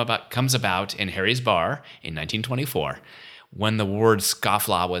that comes about in Harry's Bar in 1924 when the word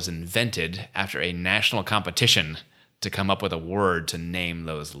Scofflaw was invented after a national competition to come up with a word to name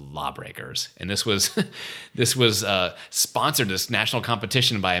those lawbreakers. And this was sponsored, this national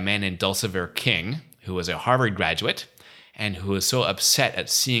competition, by a man named Dulcimer King, who was a Harvard graduate and who was so upset at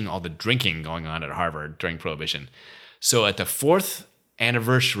seeing all the drinking going on at Harvard during Prohibition. So at the 4th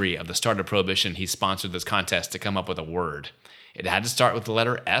anniversary of the start of Prohibition, he sponsored this contest to come up with a word. It had to start with the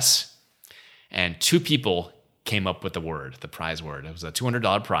letter S, and 2 people came up with the word, the prize word. It was a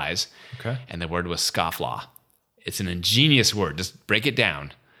 $200 prize, okay, and the word was scofflaw. It's an ingenious word. Just break it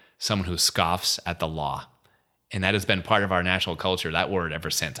down. Someone who scoffs at the law. And that has been part of our national culture, that word,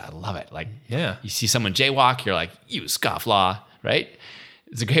 ever since. I love it. Like, yeah, you see someone jaywalk, you're like, you scofflaw, right?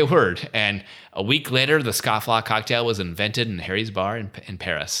 It's a great word. And a week later, the scofflaw cocktail was invented in Harry's Bar in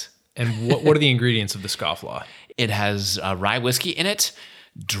Paris. And what are the ingredients of the scofflaw? It has rye whiskey in it,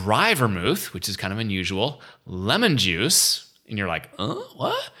 dry vermouth, which is kind of unusual, lemon juice, and you're like,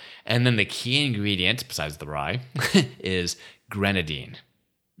 what? And then the key ingredient, besides the rye, is grenadine.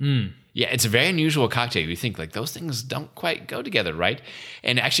 Yeah, it's a very unusual cocktail. You think, like, those things don't quite go together, right?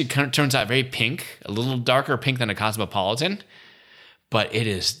 And it actually turns out very pink, a little darker pink than a Cosmopolitan, but it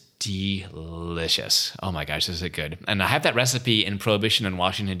is delicious. Oh my gosh, is it good? And I have that recipe in Prohibition in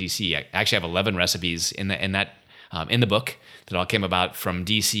Washington, D.C. I actually have 11 recipes in the book that all came about from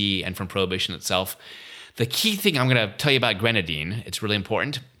D.C. and from Prohibition itself. The key thing I'm going to tell you about grenadine, it's really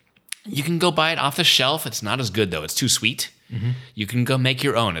important. You can go buy it off the shelf. It's not as good, though. It's too sweet. Mm-hmm. You can go make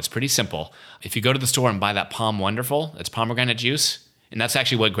your own. It's pretty simple. If you go to the store and buy that Palm Wonderful, it's pomegranate juice. And that's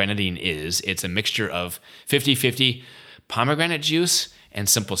actually what grenadine is. It's a mixture of 50-50 pomegranate juice and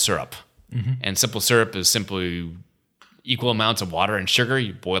simple syrup. Mm-hmm. And simple syrup is simply equal amounts of water and sugar.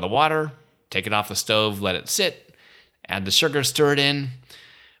 You boil the water, take it off the stove, let it sit, add the sugar, stir it in.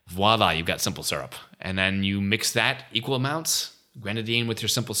 Voila, you've got simple syrup. And then you mix that equal amounts, grenadine with your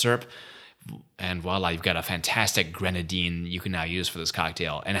simple syrup, and voila, you've got a fantastic grenadine you can now use for this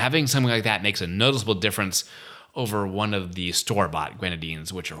cocktail. And having something like that makes a noticeable difference over one of the store-bought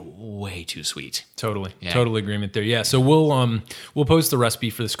grenadines, which are way too sweet. Totally. Yeah. Total agreement there. Yeah. So we'll post the recipe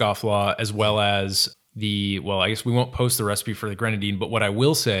for the scofflaw as well as I guess we won't post the recipe for the grenadine, but what I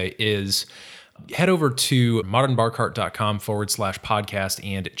will say is Head over to modernbarcart.com/podcast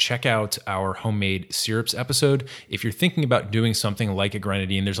and check out our homemade syrups episode. If you're thinking about doing something like a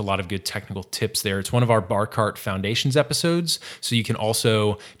grenadine, there's a lot of good technical tips there. It's one of our Bar Cart Foundations episodes. So you can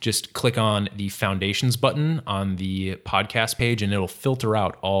also just click on the Foundations button on the podcast page and it'll filter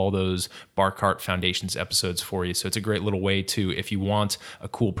out all those Bar Cart Foundations episodes for you. So it's a great little way to, if you want a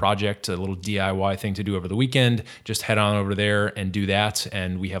cool project, a little DIY thing to do over the weekend, just head on over there and do that.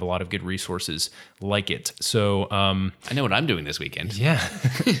 And we have a lot of good resources like it. So I know what I'm doing this weekend. Yeah.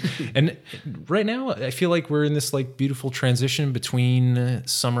 And right now I feel like we're in this like beautiful transition between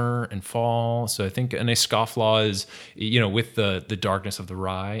summer and fall. So I think a nice scofflaw is, with the darkness of the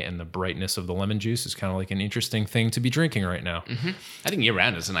rye and the brightness of the lemon juice is kind of like an interesting thing to be drinking right now. Mm-hmm. I think year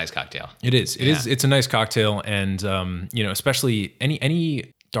round is a nice cocktail. It is. It's a nice cocktail. And, especially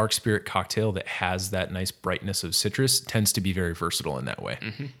any dark spirit cocktail that has that nice brightness of citrus tends to be very versatile in that way.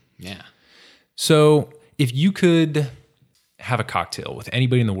 Mm-hmm. Yeah. So if you could have a cocktail with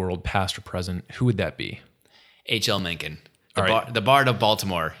anybody in the world, past or present, who would that be? H.L. Mencken, All the Bard of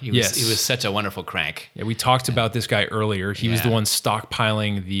Baltimore. He Yes. was such a wonderful crank. Yeah, we talked about this guy earlier. He was the Yeah. one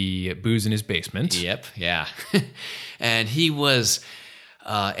stockpiling the booze in his basement. Yep, yeah. And he was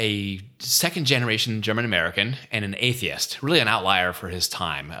a second-generation German-American and an atheist, really an outlier for his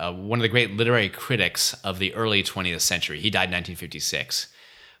time. One of the great literary critics of the early 20th century. He died in 1956.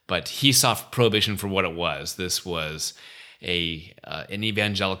 But he saw Prohibition for what it was. This was an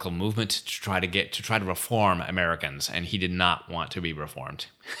evangelical movement to try to reform Americans, and he did not want to be reformed.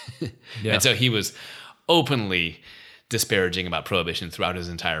 Yeah. And so he was openly disparaging about Prohibition throughout his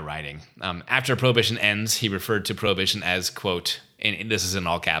entire writing. After Prohibition ends, he referred to Prohibition as, quote, and this is in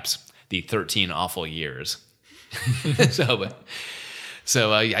all caps, the 13 awful years.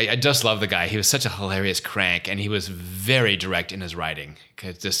 So I just love the guy. He was such a hilarious crank, and he was very direct in his writing.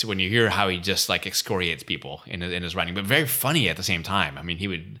 Because just when you hear how he just like excoriates people in his writing, but very funny at the same time. I mean, he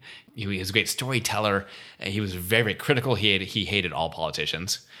was a great storyteller. He was very, very critical. He hated all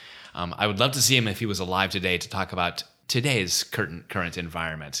politicians. I would love to see him if he was alive today to talk about today's current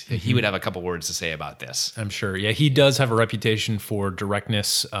environment. Mm-hmm. He would have a couple words to say about this. I'm sure. Yeah, he does have a reputation for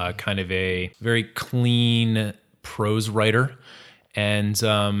directness, kind of a very clean prose writer. And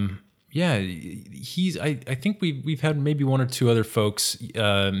I think we've had maybe one or two other folks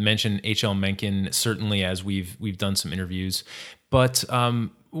mention H.L. Mencken, certainly as we've done some interviews. But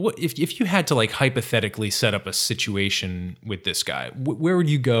what if you had to like hypothetically set up a situation with this guy, where would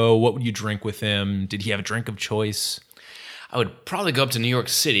you go? What would you drink with him? Did he have a drink of choice? I would probably go up to New York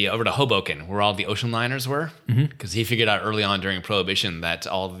City, over to Hoboken, where all the ocean liners were, because he figured out early on during Prohibition that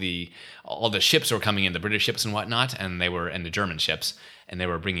all the ships were coming in, the British ships and whatnot, and the German ships, and they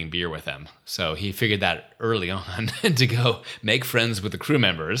were bringing beer with them. So he figured that early on to go make friends with the crew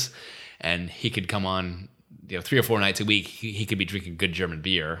members, and he could come on, 3 or 4 nights a week. He could be drinking good German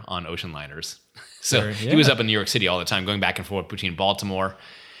beer on ocean liners. So he was up in New York City all the time, going back and forth between Baltimore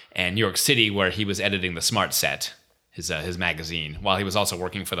and New York City, where he was editing the Smart Set, his magazine, while he was also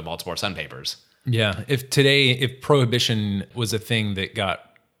working for the Baltimore Sun papers. Yeah, if Prohibition was a thing that got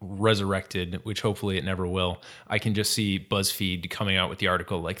resurrected, which hopefully it never will, I can just see BuzzFeed coming out with the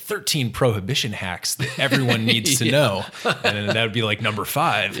article like 13 Prohibition hacks that everyone needs to know. And then that would be like number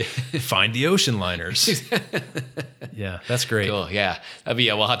 5, find the ocean liners. Yeah, that's great. Cool, yeah. That'd be,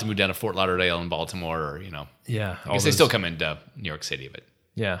 we'll have to move down to Fort Lauderdale in Baltimore, or, Yeah. I guess they still come into New York City, but.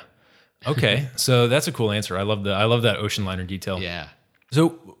 Yeah. Okay, so that's a cool answer. I love that ocean liner detail. Yeah.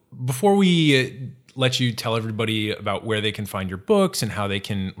 So before we let you tell everybody about where they can find your books and how they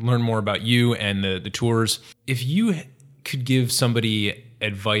can learn more about you and the tours, if you could give somebody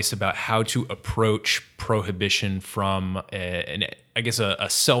advice about how to approach Prohibition from a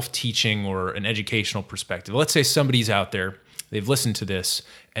self-teaching or an educational perspective. Let's say somebody's out there, they've listened to this,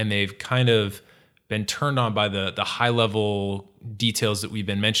 and they've kind of been turned on by the high-level details that we've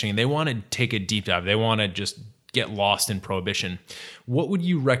been mentioning. They want to take a deep dive. They want to just get lost in Prohibition. What would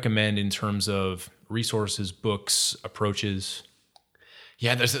you recommend in terms of resources, books, approaches?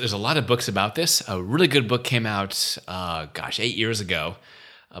 Yeah, there's a lot of books about this. A really good book came out, 8 years ago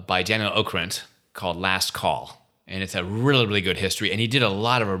by Daniel Okrent called Last Call. And it's a really, really good history. And he did a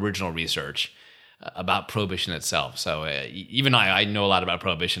lot of original research about Prohibition itself. So even I know a lot about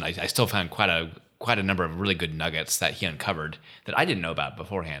Prohibition. I still found quite a number of really good nuggets that he uncovered that I didn't know about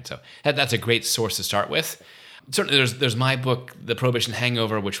beforehand. So that's a great source to start with. Certainly there's my book, The Prohibition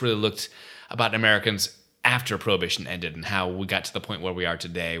Hangover, which really looked about Americans after Prohibition ended and how we got to the point where we are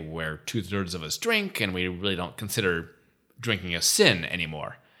today, where 2/3 of us drink and we really don't consider drinking a sin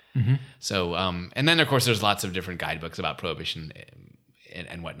anymore. Mm-hmm. So, and then of course there's lots of different guidebooks about Prohibition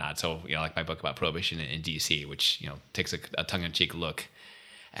and whatnot. So, like my book about Prohibition in DC, which, takes a tongue-in-cheek look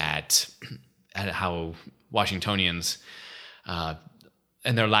at how Washingtonians,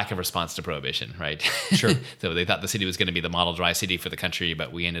 and their lack of response to Prohibition, right? Sure. So they thought the city was going to be the model dry city for the country,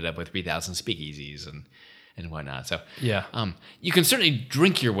 but we ended up with 3,000 speakeasies and whatnot. So yeah, you can certainly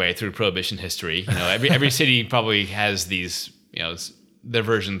drink your way through Prohibition history. Every city probably has these, their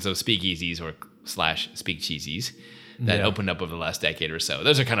versions of speakeasies or / speakeasies that opened up over the last decade or so.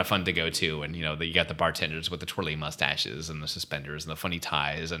 Those are kind of fun to go to, and you got the bartenders with the twirly mustaches and the suspenders and the funny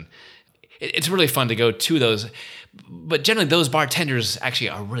ties, and it's really fun to go to those. But generally, those bartenders actually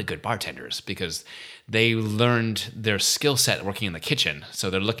are really good bartenders because they learned their skill set working in the kitchen. So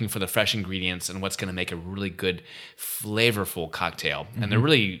they're looking for the fresh ingredients and what's going to make a really good, flavorful cocktail. Mm-hmm. And they're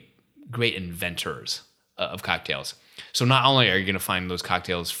really great inventors of cocktails. So not only are you going to find those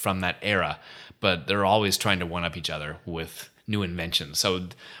cocktails from that era, but they're always trying to one-up each other with new inventions. So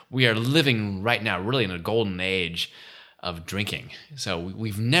we are living right now really in a golden age of drinking. So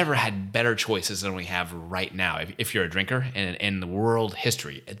we've never had better choices than we have right now. If you're a drinker and in the world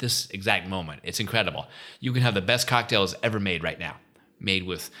history at this exact moment, it's incredible. You can have the best cocktails ever made right now, made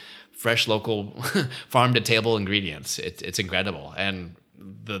with fresh local farm to table ingredients. It's incredible. And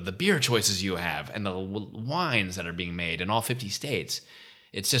the beer choices you have and the wines that are being made in all 50 states,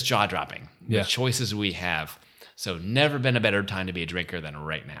 it's just jaw dropping. Yeah. The choices we have. So never been a better time to be a drinker than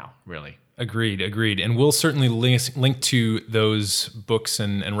right now, really. Agreed. And we'll certainly link to those books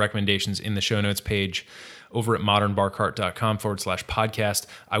and recommendations in the show notes page over at modernbarcart.com/podcast.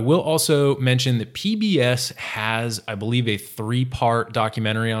 I will also mention that PBS has, I believe, a 3-part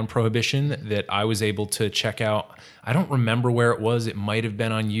documentary on Prohibition that I was able to check out. I don't remember where it was. It might have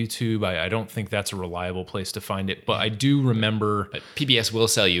been on YouTube. I don't think that's a reliable place to find it, but I do remember. But PBS will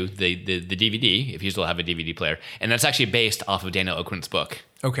sell you the DVD if you still have a DVD player, and that's actually based off of Daniel Okrent's book.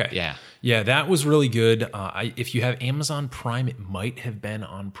 Okay. Yeah, that was really good. If you have Amazon Prime, it might have been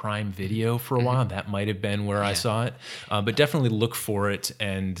on Prime Video for a while. That might have been where I saw it. But definitely look for it,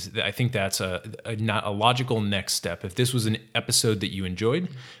 and I think that's a logical next step. If this was an episode that you enjoyed,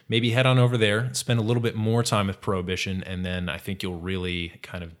 maybe head on over there, spend a little bit more time with Prohibition, and then I think you'll really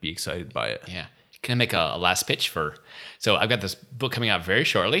kind of be excited by it. Yeah. Can I make a last pitch so I've got this book coming out very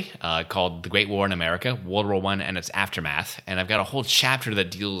shortly called The Great War in America, World War I and its Aftermath. And I've got a whole chapter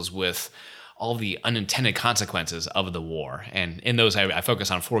that deals with all the unintended consequences of the war. And in those, I focus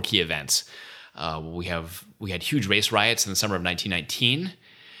on 4 key events. We had huge race riots in the summer of 1919.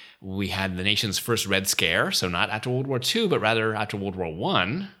 We had the nation's first Red Scare, so not after World War II, but rather after World War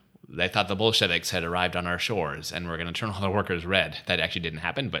I. They thought the Bolsheviks had arrived on our shores and were going to turn all the workers red. That actually didn't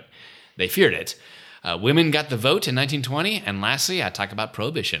happen, but they feared it. Women got the vote in 1920. And lastly, I talk about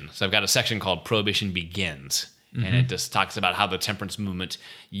Prohibition. So I've got a section called Prohibition Begins. Mm-hmm. And it just talks about how the temperance movement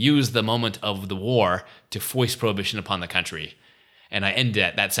used the moment of the war to foist prohibition upon the country. And I end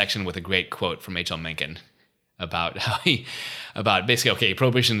that section with a great quote from H.L. Mencken about how about basically, okay,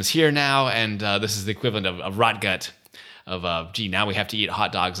 prohibition is here now, and this is the equivalent of rot gut. Now we have to eat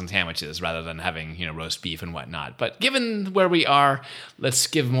hot dogs and sandwiches rather than having, roast beef and whatnot. But given where we are, let's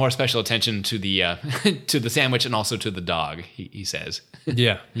give more special attention to the to the sandwich and also to the dog, he says.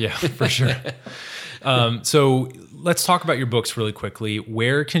 Yeah, for sure. So let's talk about your books really quickly.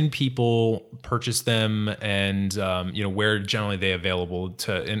 Where can people purchase them, and where generally they available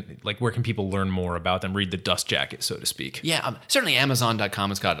to, and where can people learn more about them, read the dust jacket, so to speak? Yeah, certainly Amazon.com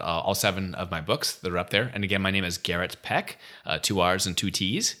has got all 7 of my books that are up there. And again, my name is Garrett Peck, 2 R's and 2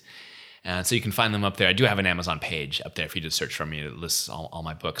 T's. So you can find them up there. I do have an Amazon page up there if you just search for me. It lists all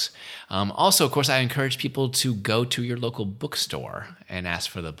my books. Also, of course, I encourage people to go to your local bookstore and ask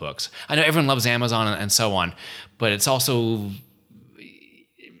for the books. I know everyone loves Amazon and so on, but it's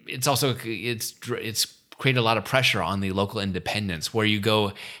created a lot of pressure on the local independents where you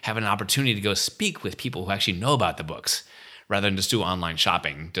go have an opportunity to go speak with people who actually know about the books rather than just do online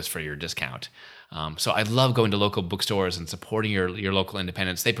shopping just for your discount. So I love going to local bookstores and supporting your local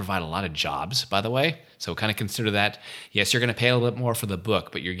independents. They provide a lot of jobs, by the way. So kind of consider that. Yes, you're going to pay a little bit more for the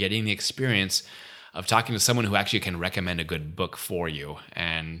book, but you're getting the experience of talking to someone who actually can recommend a good book for you.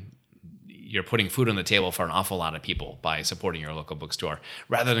 And you're putting food on the table for an awful lot of people by supporting your local bookstore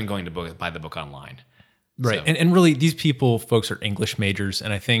rather than going to buy the book online. Right. So. And really, these folks are English majors,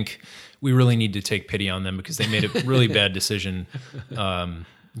 and I think we really need to take pity on them because they made a really bad decision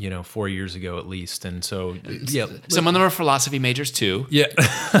 4 years ago at least. And so, yeah. Some of them are philosophy majors too. Yeah.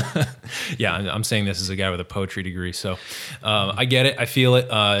 Yeah, I'm saying this as a guy with a poetry degree. So I get it. I feel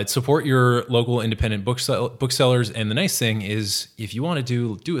it. Support your local independent booksellers. And the nice thing is, if you want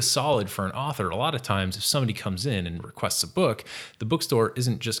to do a solid for an author, a lot of times if somebody comes in and requests a book, the bookstore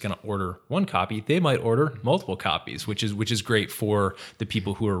isn't just going to order one copy. They might order multiple copies, which is great for the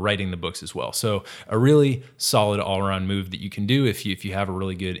people who are writing the books as well. So a really solid all-around move that you can do if you have a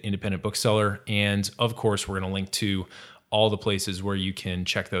really good independent bookseller. And of course, we're going to link to all the places where you can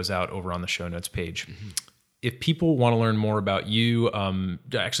check those out over on the show notes page. Mm-hmm. If people want to learn more about you,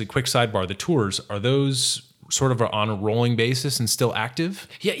 actually, quick sidebar, the tours, are those sort of on a rolling basis and still active?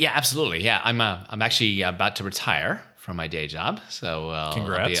 Yeah, absolutely. Yeah, I'm actually about to retire from my day job. So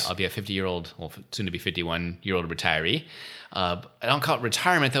congrats. I'll be a 50-year-old, well, soon to be 51-year-old retiree. I don't call it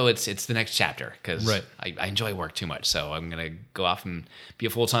retirement, though. It's the next chapter because right. I enjoy work too much. So I'm going to go off and be a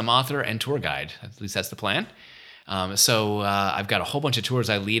full-time author and tour guide. At least that's the plan. So I've got a whole bunch of tours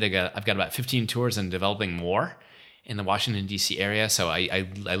I lead. I've got about 15 tours and developing more in the Washington, D.C. area. So I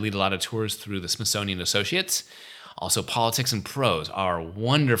lead a lot of tours through the Smithsonian Associates. Also, Politics and Prose, our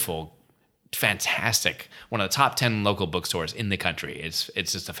wonderful, fantastic, one of the top 10 local bookstores in the country. It's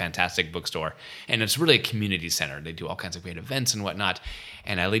just a fantastic bookstore, and it's really a community center. They do all kinds of great events and whatnot,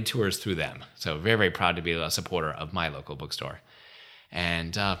 and I lead tours through them. So very, very proud to be a supporter of my local bookstore.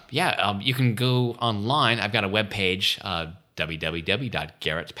 And you can go online. I've got a webpage,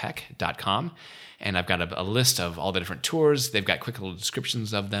 www.garrettpeck.com, and I've got a list of all the different tours. They've got quick little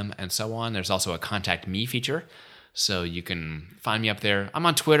descriptions of them and so on. There's also a contact me feature, so you can find me up there. I'm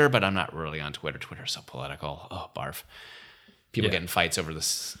on Twitter, but I'm not really on Twitter. Twitter's so political. Oh, barf. People get in fights over the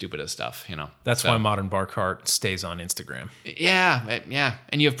stupidest stuff, That's why Modern Bar Cart stays on Instagram. Yeah.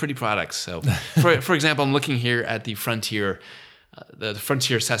 And you have pretty products. So, for example, I'm looking here at the Frontier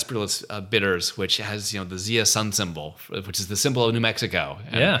Sarsaparilla bitters, which has the Zia sun symbol, which is the symbol of New Mexico.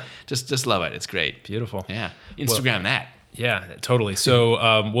 And just love it. It's great. Beautiful. Yeah, Instagram that. Yeah, totally.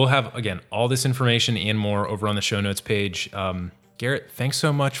 So we'll have again all this information and more over on the show notes page. Garrett, thanks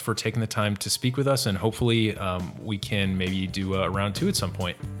so much for taking the time to speak with us, and hopefully we can maybe do a round 2 at some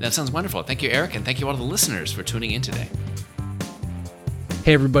point. That sounds wonderful. Thank you, Eric, and thank you all the listeners for tuning in today.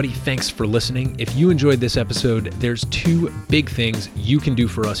 Hey everybody, thanks for listening. If you enjoyed this episode, there's 2 big things you can do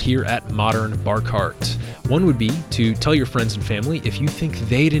for us here at Modern Bar Cart. One would be to tell your friends and family if you think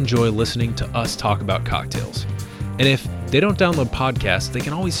they'd enjoy listening to us talk about cocktails. And if they don't download podcasts, they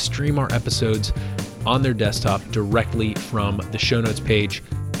can always stream our episodes on their desktop directly from the show notes page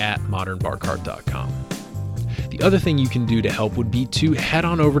at modernbarcart.com. The other thing you can do to help would be to head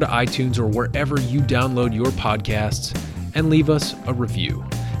on over to iTunes or wherever you download your podcasts and leave us a review.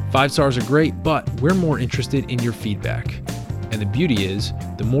 5 stars are great, but we're more interested in your feedback. And the beauty is,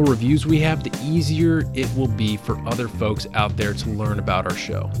 the more reviews we have, the easier it will be for other folks out there to learn about our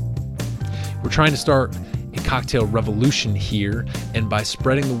show. We're trying to start a cocktail revolution here, and by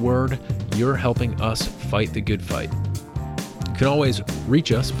spreading the word, you're helping us fight the good fight. You can always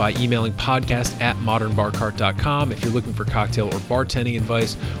reach us by emailing podcast@modernbarcart.com if you're looking for cocktail or bartending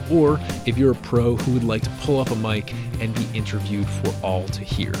advice, or if you're a pro who would like to pull up a mic and be interviewed for all to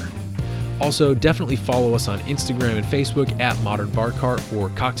hear. Also, definitely follow us on Instagram and Facebook at Modern Bar Cart for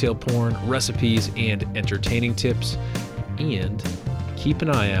cocktail porn, recipes, and entertaining tips. And keep an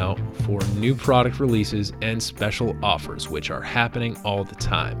eye out for new product releases and special offers, which are happening all the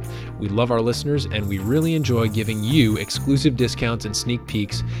time. We love our listeners, and we really enjoy giving you exclusive discounts and sneak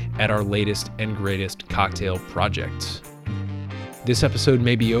peeks at our latest and greatest cocktail projects. This episode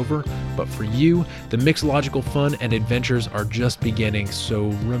may be over, but for you, the mixological fun and adventures are just beginning. So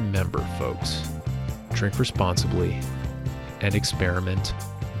remember, folks, drink responsibly and experiment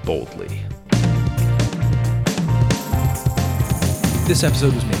boldly. This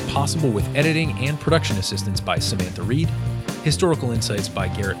episode was made possible with editing and production assistance by Samantha Reed, historical insights by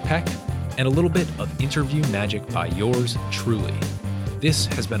Garrett Peck, and a little bit of interview magic by yours truly. This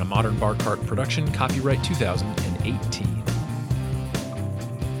has been a Modern Bar Cart production, copyright 2018.